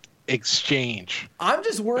York exchange. I'm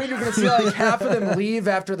just worried you're going to see like half of them leave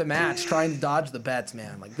after the match trying to dodge the bets,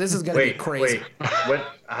 man. Like, this is going to be crazy.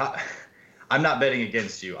 What? I'm not betting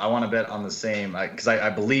against you. I want to bet on the same, because I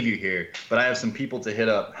believe you here, but I have some people to hit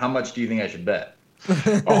up. How much do you think I should bet?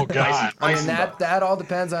 Oh, God. I mean, that all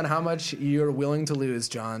depends on how much you're willing to lose,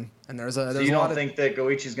 John. And there's so you don't think that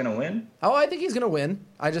Goichi's going to win? Oh, I think he's going to win.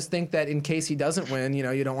 I just think that in case he doesn't win,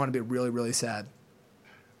 you don't want to be really, really sad.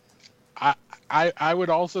 I would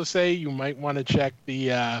also say you might want to check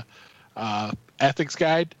the ethics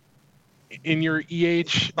guide in your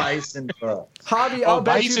EH. Bison Bucks. Hobby, I'll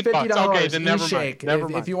bet you $50. Okay, then never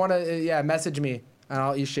mind. If you want to, message me.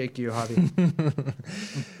 I'll shake you, Javi.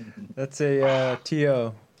 That's a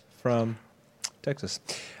TO from Texas.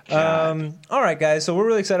 All right, guys. So we're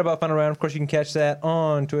really excited about Final Round. Of course, you can catch that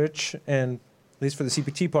on Twitch, and at least for the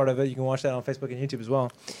CPT part of it, you can watch that on Facebook and YouTube as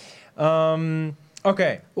well.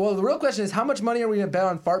 Okay. Well, the real question is, how much money are we going to bet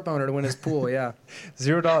on Fart Boner to win his pool? Yeah.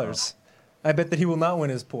 $0. I bet that he will not win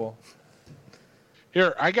his pool.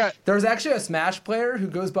 Here, There's actually a Smash player who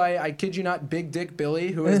goes by, I kid you not, Big Dick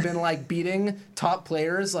Billy, who has been like beating top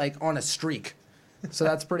players like on a streak. So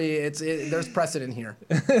that's pretty. There's precedent here.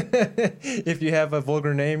 If you have a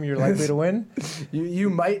vulgar name, you're likely to win. You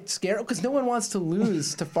might scare because no one wants to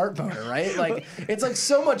lose to Fart Boner, right? Like it's like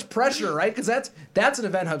so much pressure, right? Because that's an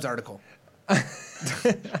Event Hubs article. I'm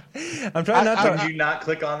trying not to. Would you not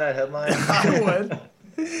click on that headline? I would.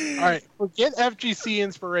 All right, forget FGC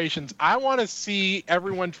inspirations. I want to see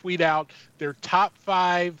everyone tweet out their top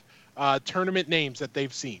 5 tournament names that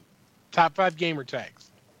they've seen. Top 5 gamer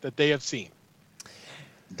tags that they have seen.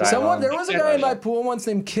 There was a guy in my pool once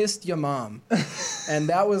named Kissed Ya Mom. And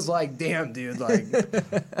that was like, damn, dude, like,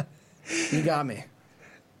 you got me.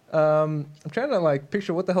 I'm trying to like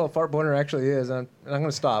picture what the hell a Fart Boner actually is. I'm going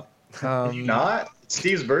to stop. Not? It's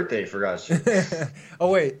Steve's birthday, for God's sake. Oh,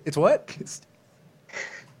 wait. It's what?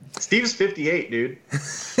 Steve's 58, dude.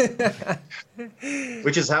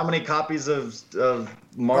 Which is how many copies of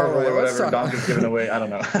Marvel or whatever Donka's given away? I don't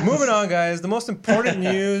know. Moving on, guys. The most important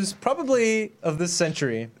news probably of this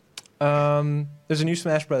century. There's a new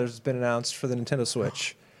Smash Brothers that's been announced for the Nintendo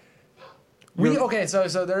Switch.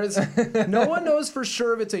 So there is no one knows for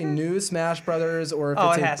sure if it's a new Smash Brothers or if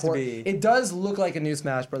it's it a has port. to be. It does look like a new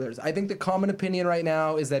Smash Brothers. I think the common opinion right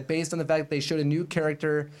now is that based on the fact that they showed a new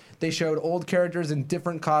character, they showed old characters in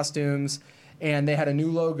different costumes, and they had a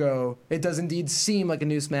new logo, it does indeed seem like a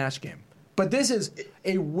new Smash game. But this is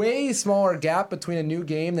a way smaller gap between a new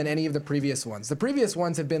game than any of the previous ones. The previous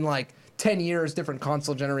ones have been like 10 years, different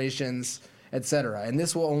console generations, etc. And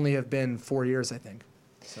this will only have been 4 years, I think.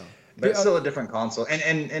 So. But it's still a different console.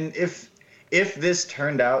 And if this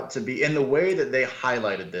turned out to be in the way that they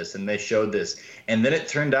highlighted this and they showed this, and then it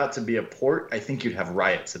turned out to be a port, I think you'd have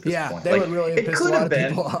riots at this point. Yeah, they would really have pissed a lot of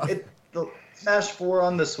people off. The Smash 4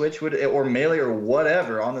 on the Switch or Melee or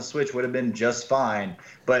whatever on the Switch would have been just fine.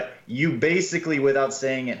 But you basically, without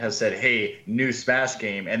saying it, have said, "Hey, new Smash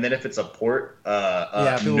game," and then if it's a port,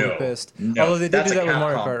 people will be pissed. No, although they did do that with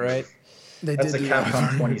Mario Kart, right? That's a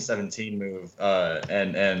Capcom 2017 move,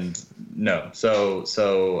 and no.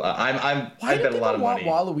 So I bet a lot of money.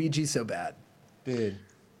 Why Waluigi so bad? Dude.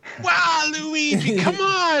 Wow, Luigi, come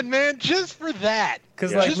on, man, just for that.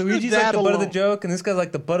 Because like Luigi's like the butt of the joke, and this guy's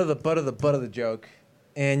like the butt of the joke,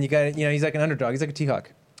 and you got he's like an underdog. He's like a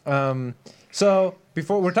T-Hawk. So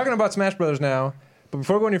before we're talking about Smash Brothers now. But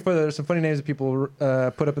before we go any further, there's some funny names that people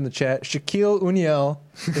put up in the chat. Shaquille O'Neal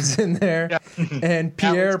is in there, and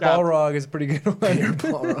Pierre Balrog is a pretty good one. Pierre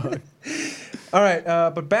Balrog. All right,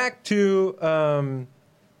 but back to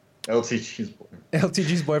LTG's boyfriend.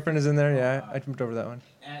 LTG's boyfriend is in there. Yeah, I jumped over that one.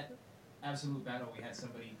 At Absolute Battle, we had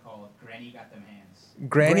somebody called Granny Got Them Hands.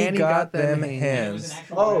 Granny got them It was hands. an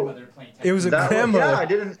actual grandmother playing It was a technical-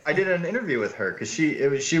 grandmother. I did an interview with her because she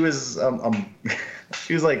was she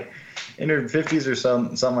was like in her 50s or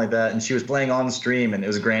something like that, and she was playing on stream, and it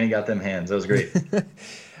was Granny Got Them Hands. That was great.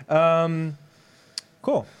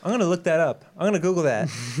 Cool. I'm gonna look that up. I'm gonna Google that.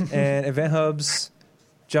 And Event Hubs,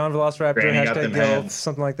 John Velociraptor, Granny got them #Guild, hands.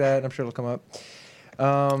 something like that. I'm sure it'll come up.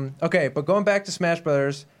 Okay, but going back to Smash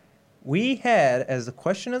Brothers, we had as the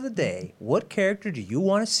question of the day, what character do you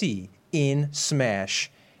want to see in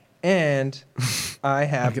Smash? And I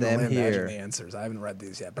have them only imagine here. the answers. I haven't read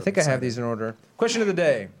these yet. I think I have these in order. Question of the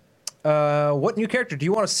day. What new character do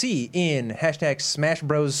you want to see in #Smash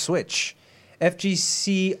Bros Switch?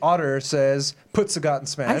 FGC Otter says, put Sagat in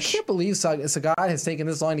Smash. I can't believe Sagat has taken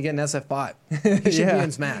this long to get an SF5. He should be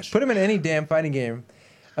in Smash. Put him in any damn fighting game.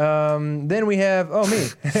 Then we have, me.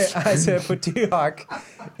 I said put T-Hawk.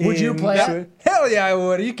 Would you play it? Hell yeah, I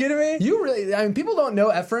would. Are you kidding me? You really, I mean, people don't know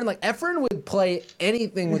Efren. Like, Efren would play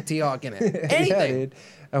anything with T-Hawk in it. Anything. Yeah, dude.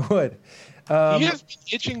 I would. He has been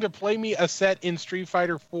itching to play me a set in Street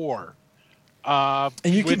Fighter 4. And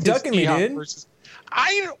you keep with ducking me, T-Hawk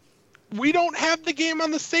dude. We don't have the game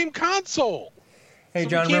on the same console. Hey, So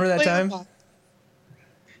John, we can't remember that play time? online.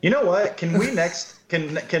 You know what? Can we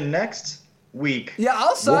can next week? Yeah,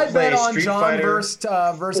 I'll side play bet on Street John Fighter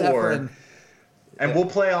versus 4, Efren. and we'll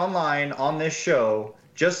play online on this show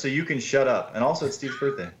just so you can shut up. And also, it's Steve's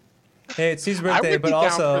birthday. Hey, it's Steve's I birthday, would but be down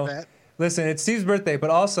also, for that. listen, it's Steve's birthday, but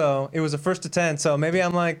also, it was a 1st to 10, so maybe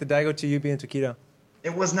I'm like the Daigo to Yubi and Taquito.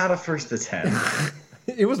 It was not a first to 10.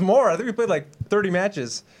 It was more. I think we played like 30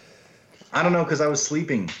 matches. I don't know because I was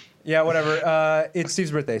sleeping. Yeah, whatever. It's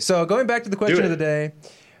Steve's birthday. So going back to the question Do of it. the day.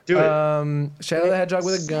 Do it. Shadow the Hedgehog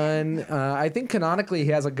with a gun. I think canonically he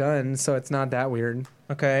has a gun, so it's not that weird.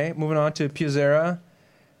 Okay, moving on to Pewzera.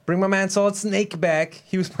 Bring my man Solid Snake back.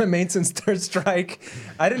 He was my main since Third Strike.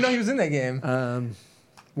 I didn't know he was in that game.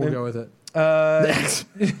 We'll go with it.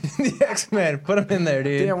 The X-Men. Put him in there,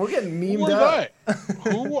 dude. Damn, we're getting Who memed are up.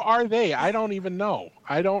 they? Who are they? I don't even know.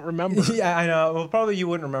 I don't remember. Yeah, I know. Well, probably you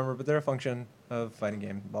wouldn't remember, but they're a function of fighting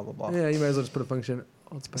game. Blah blah blah. Yeah, you might as well just put a function.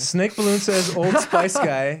 Old Spice. Snake Balloon says Old Spice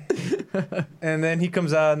guy, and then he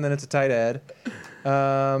comes out, and then it's a tight ad.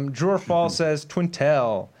 Drawer Fall says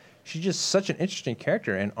Twintel. She's just such an interesting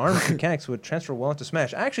character, and arms mechanics would transfer well into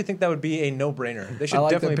Smash. I actually think that would be a no-brainer. They should I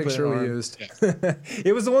like definitely the picture put we an arm. used.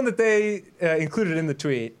 It was the one that they included in the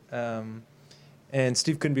tweet, and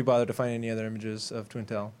Steve couldn't be bothered to find any other images of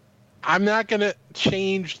Twintel. I'm not going to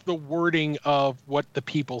change the wording of what the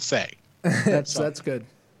people say. That's good.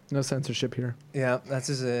 No censorship here. Yeah, that's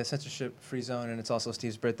his censorship-free zone, and it's also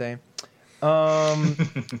Steve's birthday.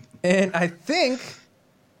 And I think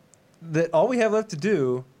that all we have left to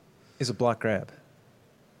do is a block grab.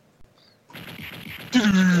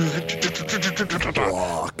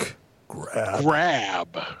 Block.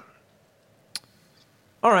 Grab.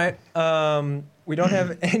 All right. We don't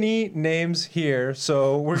have any names here,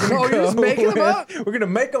 so we're gonna Oh, go you're just making them with- up? We're gonna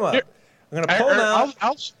make them up. Here. I'm gonna pull them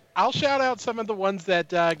out. I'll shout out some of the ones that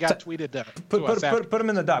got tweeted to us. Put them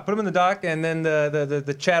in the doc. Put them in the doc, and then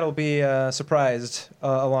the chat will be surprised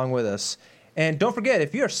along with us. And don't forget,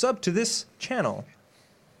 if you're subbed to this channel,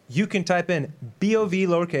 you can type in BOV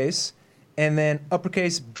lowercase and then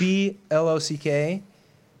uppercase BLOCK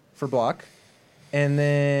for block, and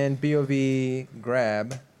then BOV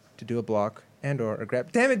grab to do a block and or a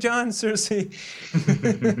grab. Damn it, John! Seriously.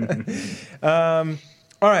 All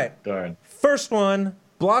right. Darn. First one.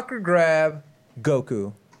 Block or grab,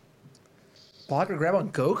 Goku. Block or grab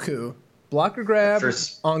on Goku. Block or grab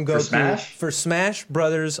on Goku. For Smash? For Smash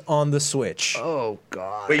Brothers on the Switch. Oh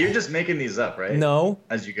God. Wait, you're just making these up, right? No,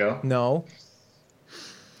 As you go? no.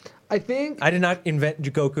 I think I did not invent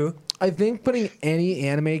Goku. putting any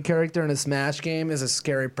anime character in a Smash game is a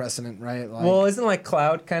scary precedent, right? Like, Well, isn't like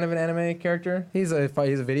Cloud kind of an anime character? he's a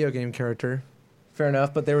video game character. Fair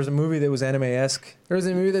enough, but there was a movie that was anime-esque. There was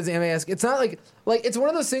a movie that's anime-esque. It's not like it's one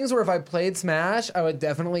of those things where if I played Smash, I would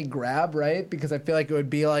definitely grab, right? Because I feel like it would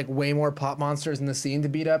be like way more pop monsters in the scene to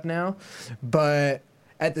beat up now. But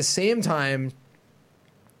at the same time,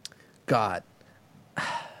 God,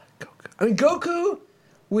 Goku. I mean, Goku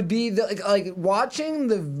would be like watching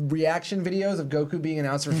the reaction videos of Goku being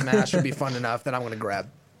announced for Smash would be fun enough that I'm gonna grab.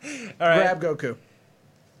 All right, Grab Goku.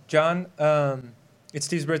 John. It's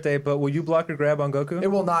Steve's birthday, but will you block or grab on Goku? It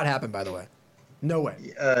will not happen, by the way. No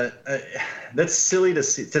way. That's silly to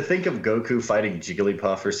think of Goku fighting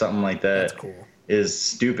Jigglypuff or something like that. That's cool. Is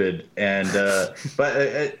stupid. And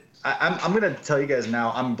but I'm gonna tell you guys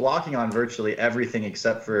now. I'm blocking on virtually everything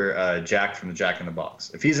except for Jack from the Jack in the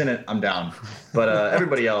Box. If he's in it, I'm down. But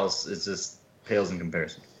everybody else is just pales in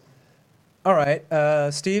comparison. All right,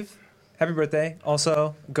 Steve. Happy birthday.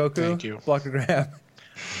 Also, Goku. Thank you. Block or grab.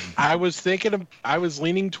 I was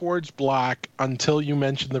leaning towards block until you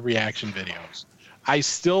mentioned the reaction videos. I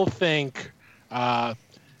still think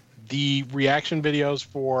the reaction videos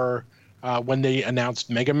for when they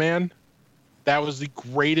announced Mega Man, that was the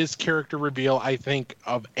greatest character reveal, I think,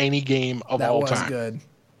 of any game of all time. That was good.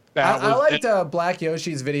 That I was- liked Black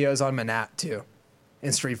Yoshi's videos on Manat too,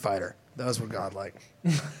 in Street Fighter. Those were godlike.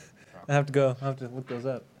 I have to go. I have to look those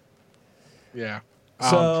up. Yeah.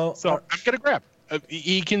 So- I'm gonna grab.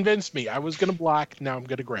 He convinced me. I was gonna block. Now I'm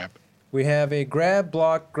gonna grab. We have a grab,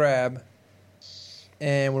 block, grab,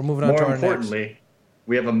 and we're moving on to More our next. importantly,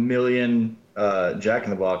 we have 1 million Jack in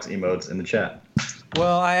the Box emotes in the chat.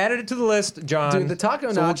 Well, I added it to the list, John. Dude, the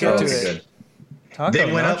taco so we'll nachos. get to Okay, it. good. Taco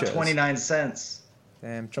They went up nachos. 29 cents.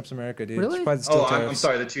 Damn, Trump's America, dude. Really? Surprised it's still Oh, I'm tariffs.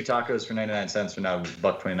 sorry. The 2 tacos for 99 cents are now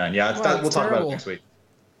 $1.29. Yeah, Wow, we'll talk about terrible. it next week.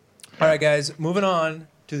 All right, guys, moving on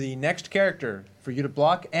to the next character for you to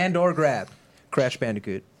block and or grab. Crash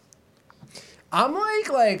Bandicoot. I'm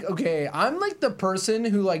I'm like the person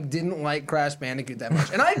who like didn't like Crash Bandicoot that much,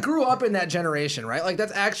 and I grew up in that generation, right? Like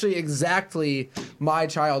that's actually exactly my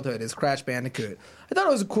childhood is Crash Bandicoot. I thought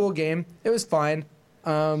it was a cool game. It was fine.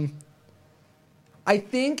 I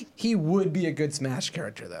think he would be a good Smash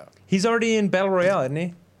character though. He's already in Battle Royale, isn't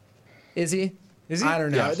he? Is he? Is he? I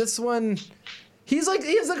don't know. Yes. This one, he's like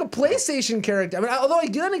a PlayStation character. I mean, although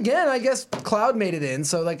again, I guess Cloud made it in,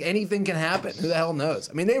 so like anything can happen. Who the hell knows?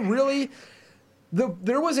 I mean, they really,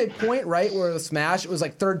 There was a point, right, where the Smash, it was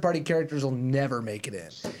like third-party characters will never make it in.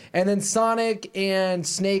 And then Sonic and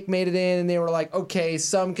Snake made it in, and they were like, okay,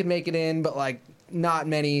 some can make it in, but like not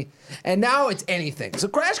many. And now it's anything. So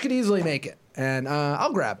Crash could easily make it. And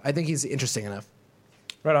I'll grab. I think he's interesting enough.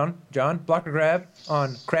 Right on. John, block or grab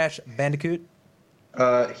on Crash Bandicoot?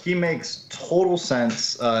 He makes total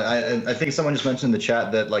sense. I think someone just mentioned in the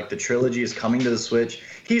chat that like the trilogy is coming to the Switch.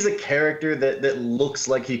 He's a character that looks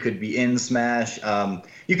like he could be in Smash.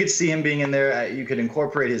 You could see him being in there. You could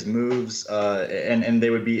incorporate his moves, and they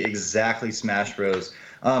would be exactly Smash Bros.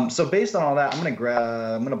 So based on all that, I'm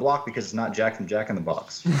gonna block because it's not Jack from Jack in the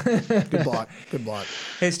Box. Good block. Good block.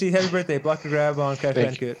 Hey, Steve, happy birthday. Block or grab on Crash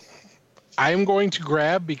Bandicoot? I am going to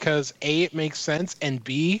grab because A, it makes sense, and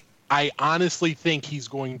B, I honestly think he's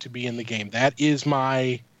going to be in the game. That is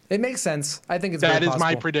my... It makes sense. I think it's That very is possible.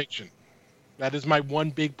 my prediction. That is my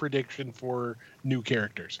one big prediction for new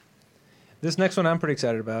characters. This next one I'm pretty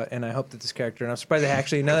excited about, and I hope that this character, and I'm surprised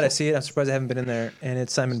now that I see it, I'm surprised I haven't been in there, and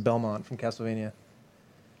it's Simon Belmont from Castlevania.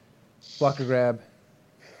 Block or grab.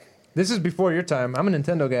 This is before your time. I'm a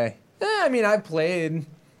Nintendo guy. I mean, I've played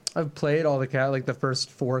all the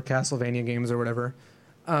first 4 Castlevania games or whatever.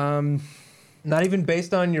 Not even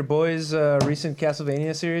based on your boys' recent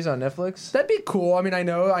Castlevania series on Netflix? That'd be cool. I mean, I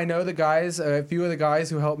know the guys, a few of the guys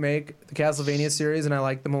who helped make the Castlevania series, and I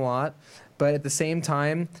like them a lot. But at the same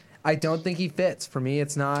time, I don't think he fits. For me,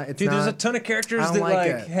 it's not. It's Dude, not, there's a ton of characters I don't that like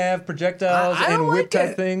like it. have projectiles I and don't whip like type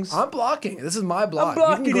it. things. I'm blocking. This is my block.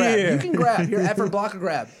 blocking you can grab. you. You can grab. Here, effort block or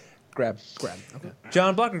grab. Grab. Grab. Okay.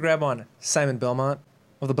 John, block or grab on Simon Belmont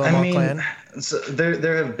of the Belmont clan? So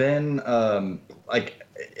there have been like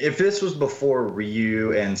if this was before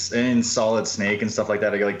Ryu and Solid Snake and stuff like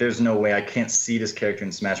that, there's no way I can't see this character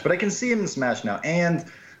in Smash, but I can see him in Smash now. And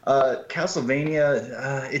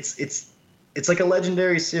Castlevania, it's like a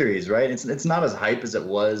legendary series, right? It's not as hype as it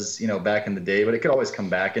was, back in the day, but it could always come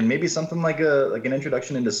back. And maybe something like an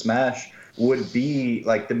introduction into Smash would be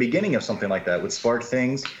like the beginning of something like that, would spark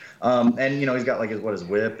things. And he's got his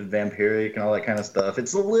whip and vampiric and all that kind of stuff.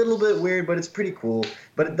 It's a little bit weird, but it's pretty cool.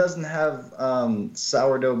 But it doesn't have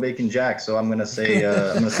sourdough bacon jack, so I'm gonna say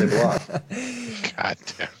block. God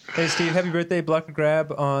damn. Hey, Steve, happy birthday. Block or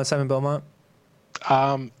grab on Simon Belmont?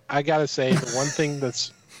 I gotta say, the one thing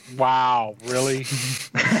that's... Wow, really?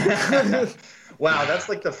 Wow, that's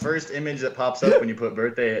like the first image that pops up when you put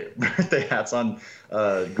birthday hats on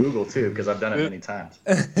Google too, because I've done it many times.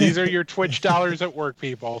 These are your Twitch dollars at work,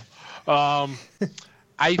 people.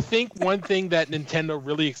 I think one thing that Nintendo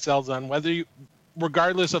really excels on,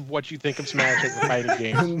 regardless of what you think of Smash as a fighting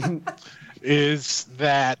game, is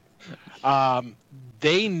that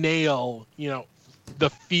they nail, the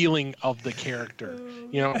feeling of the character.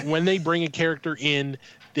 When they bring a character in,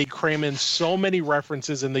 they cram in so many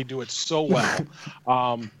references and they do it so well.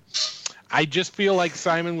 I just feel like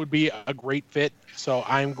Simon would be a great fit, so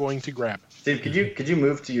I'm going to grab. Steve, could you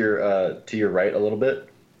move to your right a little bit?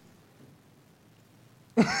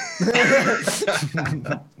 Happy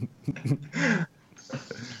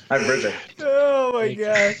birthday. Oh, my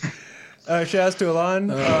God. Shouts to Alon,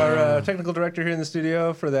 our technical director here in the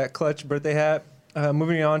studio, for that clutch birthday hat.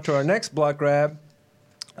 Moving on to our next block grab,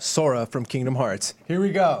 Sora from Kingdom Hearts. Here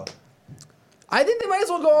we go. I think they might as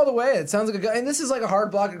well go all the way. It sounds like and this is like a hard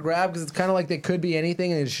block to grab because it's kind of like they could be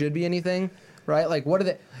anything and it should be anything, right? Like, what are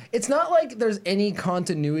they? It's not like there's any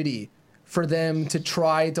continuity for them to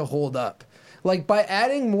try to hold up. Like, by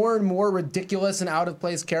adding more and more ridiculous and out of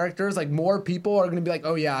place characters, like, more people are going to be like,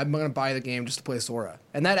 oh yeah, I'm going to buy the game just to play Sora.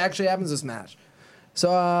 And that actually happens in Smash.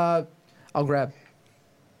 So, I'll grab.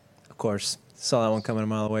 Of course. Saw that one coming a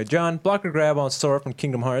mile away. John, block or grab on Sora from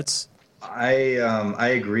Kingdom Hearts? I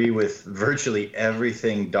agree with virtually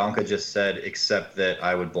everything Donka just said, except that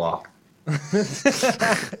I would block.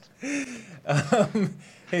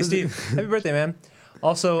 Hey, Steve, happy birthday, man.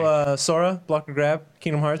 Also, Sora, block or grab,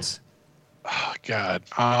 Kingdom Hearts? Oh, God.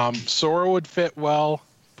 Sora would fit well,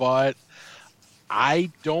 but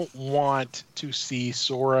I don't want to see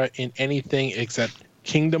Sora in anything except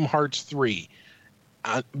Kingdom Hearts 3.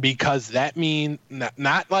 Because that means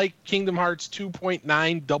not like Kingdom Hearts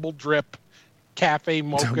 2.9 double drip cafe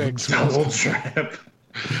mocha exclusive. Double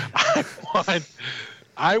drip.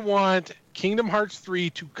 I want Kingdom Hearts 3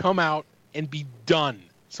 to come out and be done,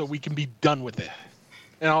 so we can be done with it,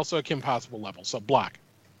 and also a Kim Possible level. So block.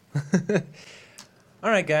 All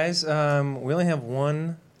right, guys. We only have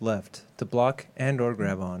one left to block and/or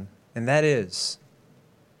grab on, and that is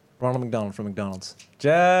Ronald McDonald from McDonald's.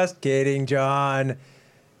 Just kidding, John.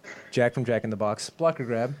 Jack from Jack in the Box. Block or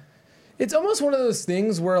grab? It's almost one of those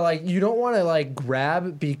things where, like, you don't want to, like,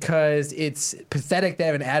 grab because it's pathetic they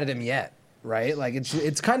haven't added him yet. right? Like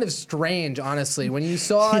it's kind of strange, honestly. When you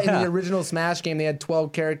saw in the original Smash game, they had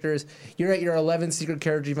 12 characters. You're at your 11th secret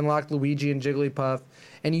character. You've unlocked Luigi and Jigglypuff,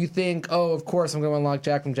 and you think, oh, of course I'm going to unlock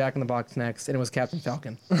Jack from Jack in the Box next, and it was Captain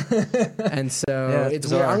Falcon. And so it's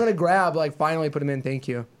weird. I'm going to grab, like, finally put him in. Thank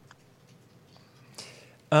you.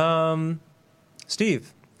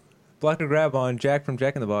 Steve, block or grab on Jack from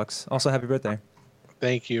Jack in the Box. Also, happy birthday.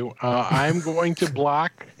 Thank you. I'm going to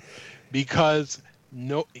block because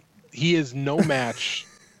he is no match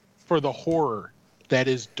for the horror that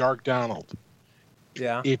is Dark Donald.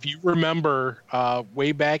 Yeah. If you remember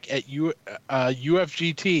way back at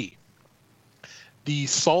UFGT, the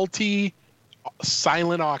salty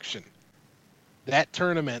silent auction, that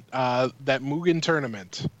tournament, that Mugen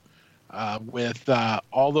tournament with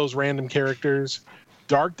all those random characters,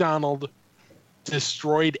 Dark Donald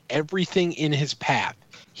destroyed everything in his path.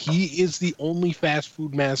 He is the only fast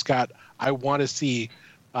food mascot I want to see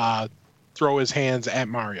throw his hands at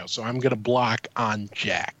Mario. So I'm going to block on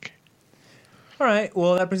Jack. All right.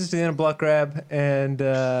 Well, that brings us to the end of block grab, and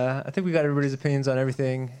I think we got everybody's opinions on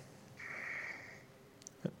everything.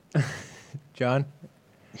 John,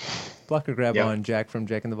 block or grab on Jack from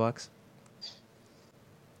Jack in the Box?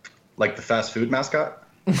 Like the fast food mascot?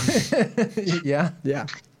 Yeah. Yeah.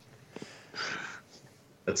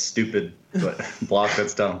 That's stupid, but block,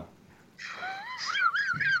 that's dumb.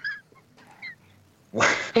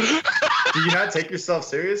 What? Do you not take yourself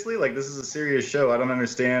seriously? Like, this is a serious show. I don't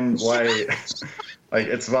understand why. Like,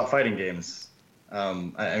 it's about fighting games.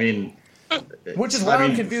 I mean, which is why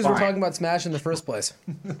I'm confused. We're talking about Smash in the first place.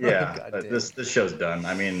 Yeah, this show's done.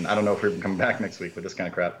 I mean, I don't know if we're coming back next week with this kind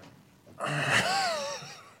of crap.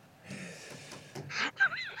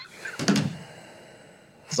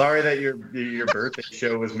 Sorry that your birthday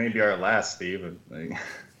show was maybe our last, Steve.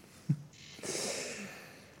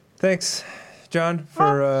 Thanks, John,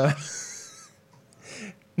 for.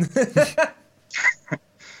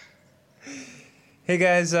 Hey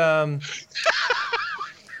guys. I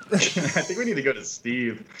think we need to go to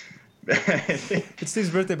Steve. It's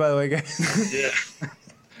Steve's birthday, by the way, guys. Yeah.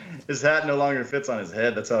 His hat no longer fits on his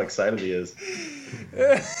head. That's how excited he is.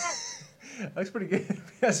 Looks pretty good,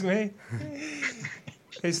 if you ask me.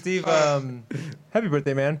 Hey, Steve, happy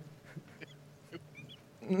birthday, man.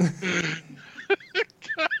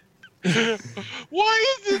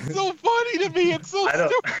 Why is it so funny to me? It's so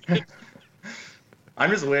stupid.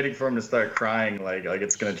 I'm just waiting for him to start crying like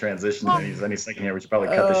it's going to transition any second here. We should probably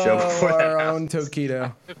cut the show before that our happens. own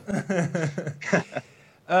Tokido.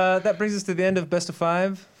 That brings us to the end of Best of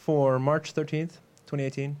 5 for March 13th,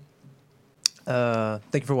 2018.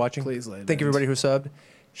 Thank you for watching. Please, ladies. Thank you, everybody who subbed.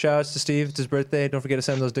 Shout-outs to Steve. It's his birthday. Don't forget to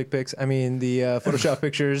send those dick pics. I mean, the Photoshop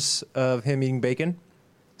pictures of him eating bacon.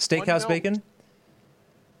 Steakhouse bacon.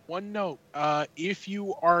 One note: if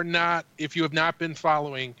you have not been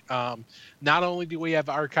following, not only do we have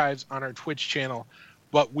archives on our Twitch channel,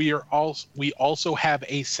 but we also have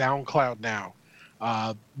a SoundCloud now,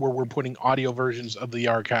 where we're putting audio versions of the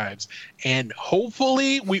archives, and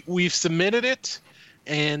hopefully we've submitted it,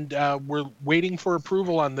 and we're waiting for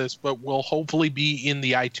approval on this, but we'll hopefully be in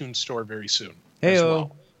the iTunes store very soon. Hey-o. As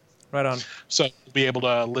well. Right on. So you'll be able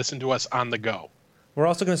to listen to us on the go. We're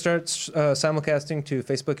also going to start simulcasting to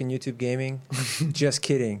Facebook and YouTube Gaming. Just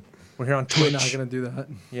kidding. We're here on Twitch. We're not going to do that.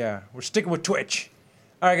 Yeah, we're sticking with Twitch.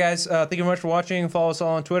 All right, guys. Thank you very much for watching. Follow us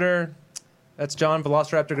all on Twitter. That's John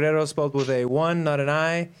Velociraptor Guerrero, spelled with a 1, not an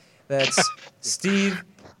I. That's Steve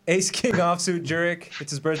Ace King Offsuit Jurek.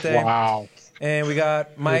 It's his birthday. Wow. And we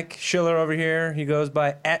got Mike Schiller over here. He goes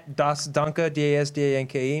by @DasDanke,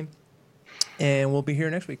 DASDANKE. And we'll be here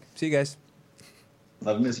next week. See you guys.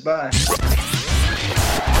 Love and miss. Bye.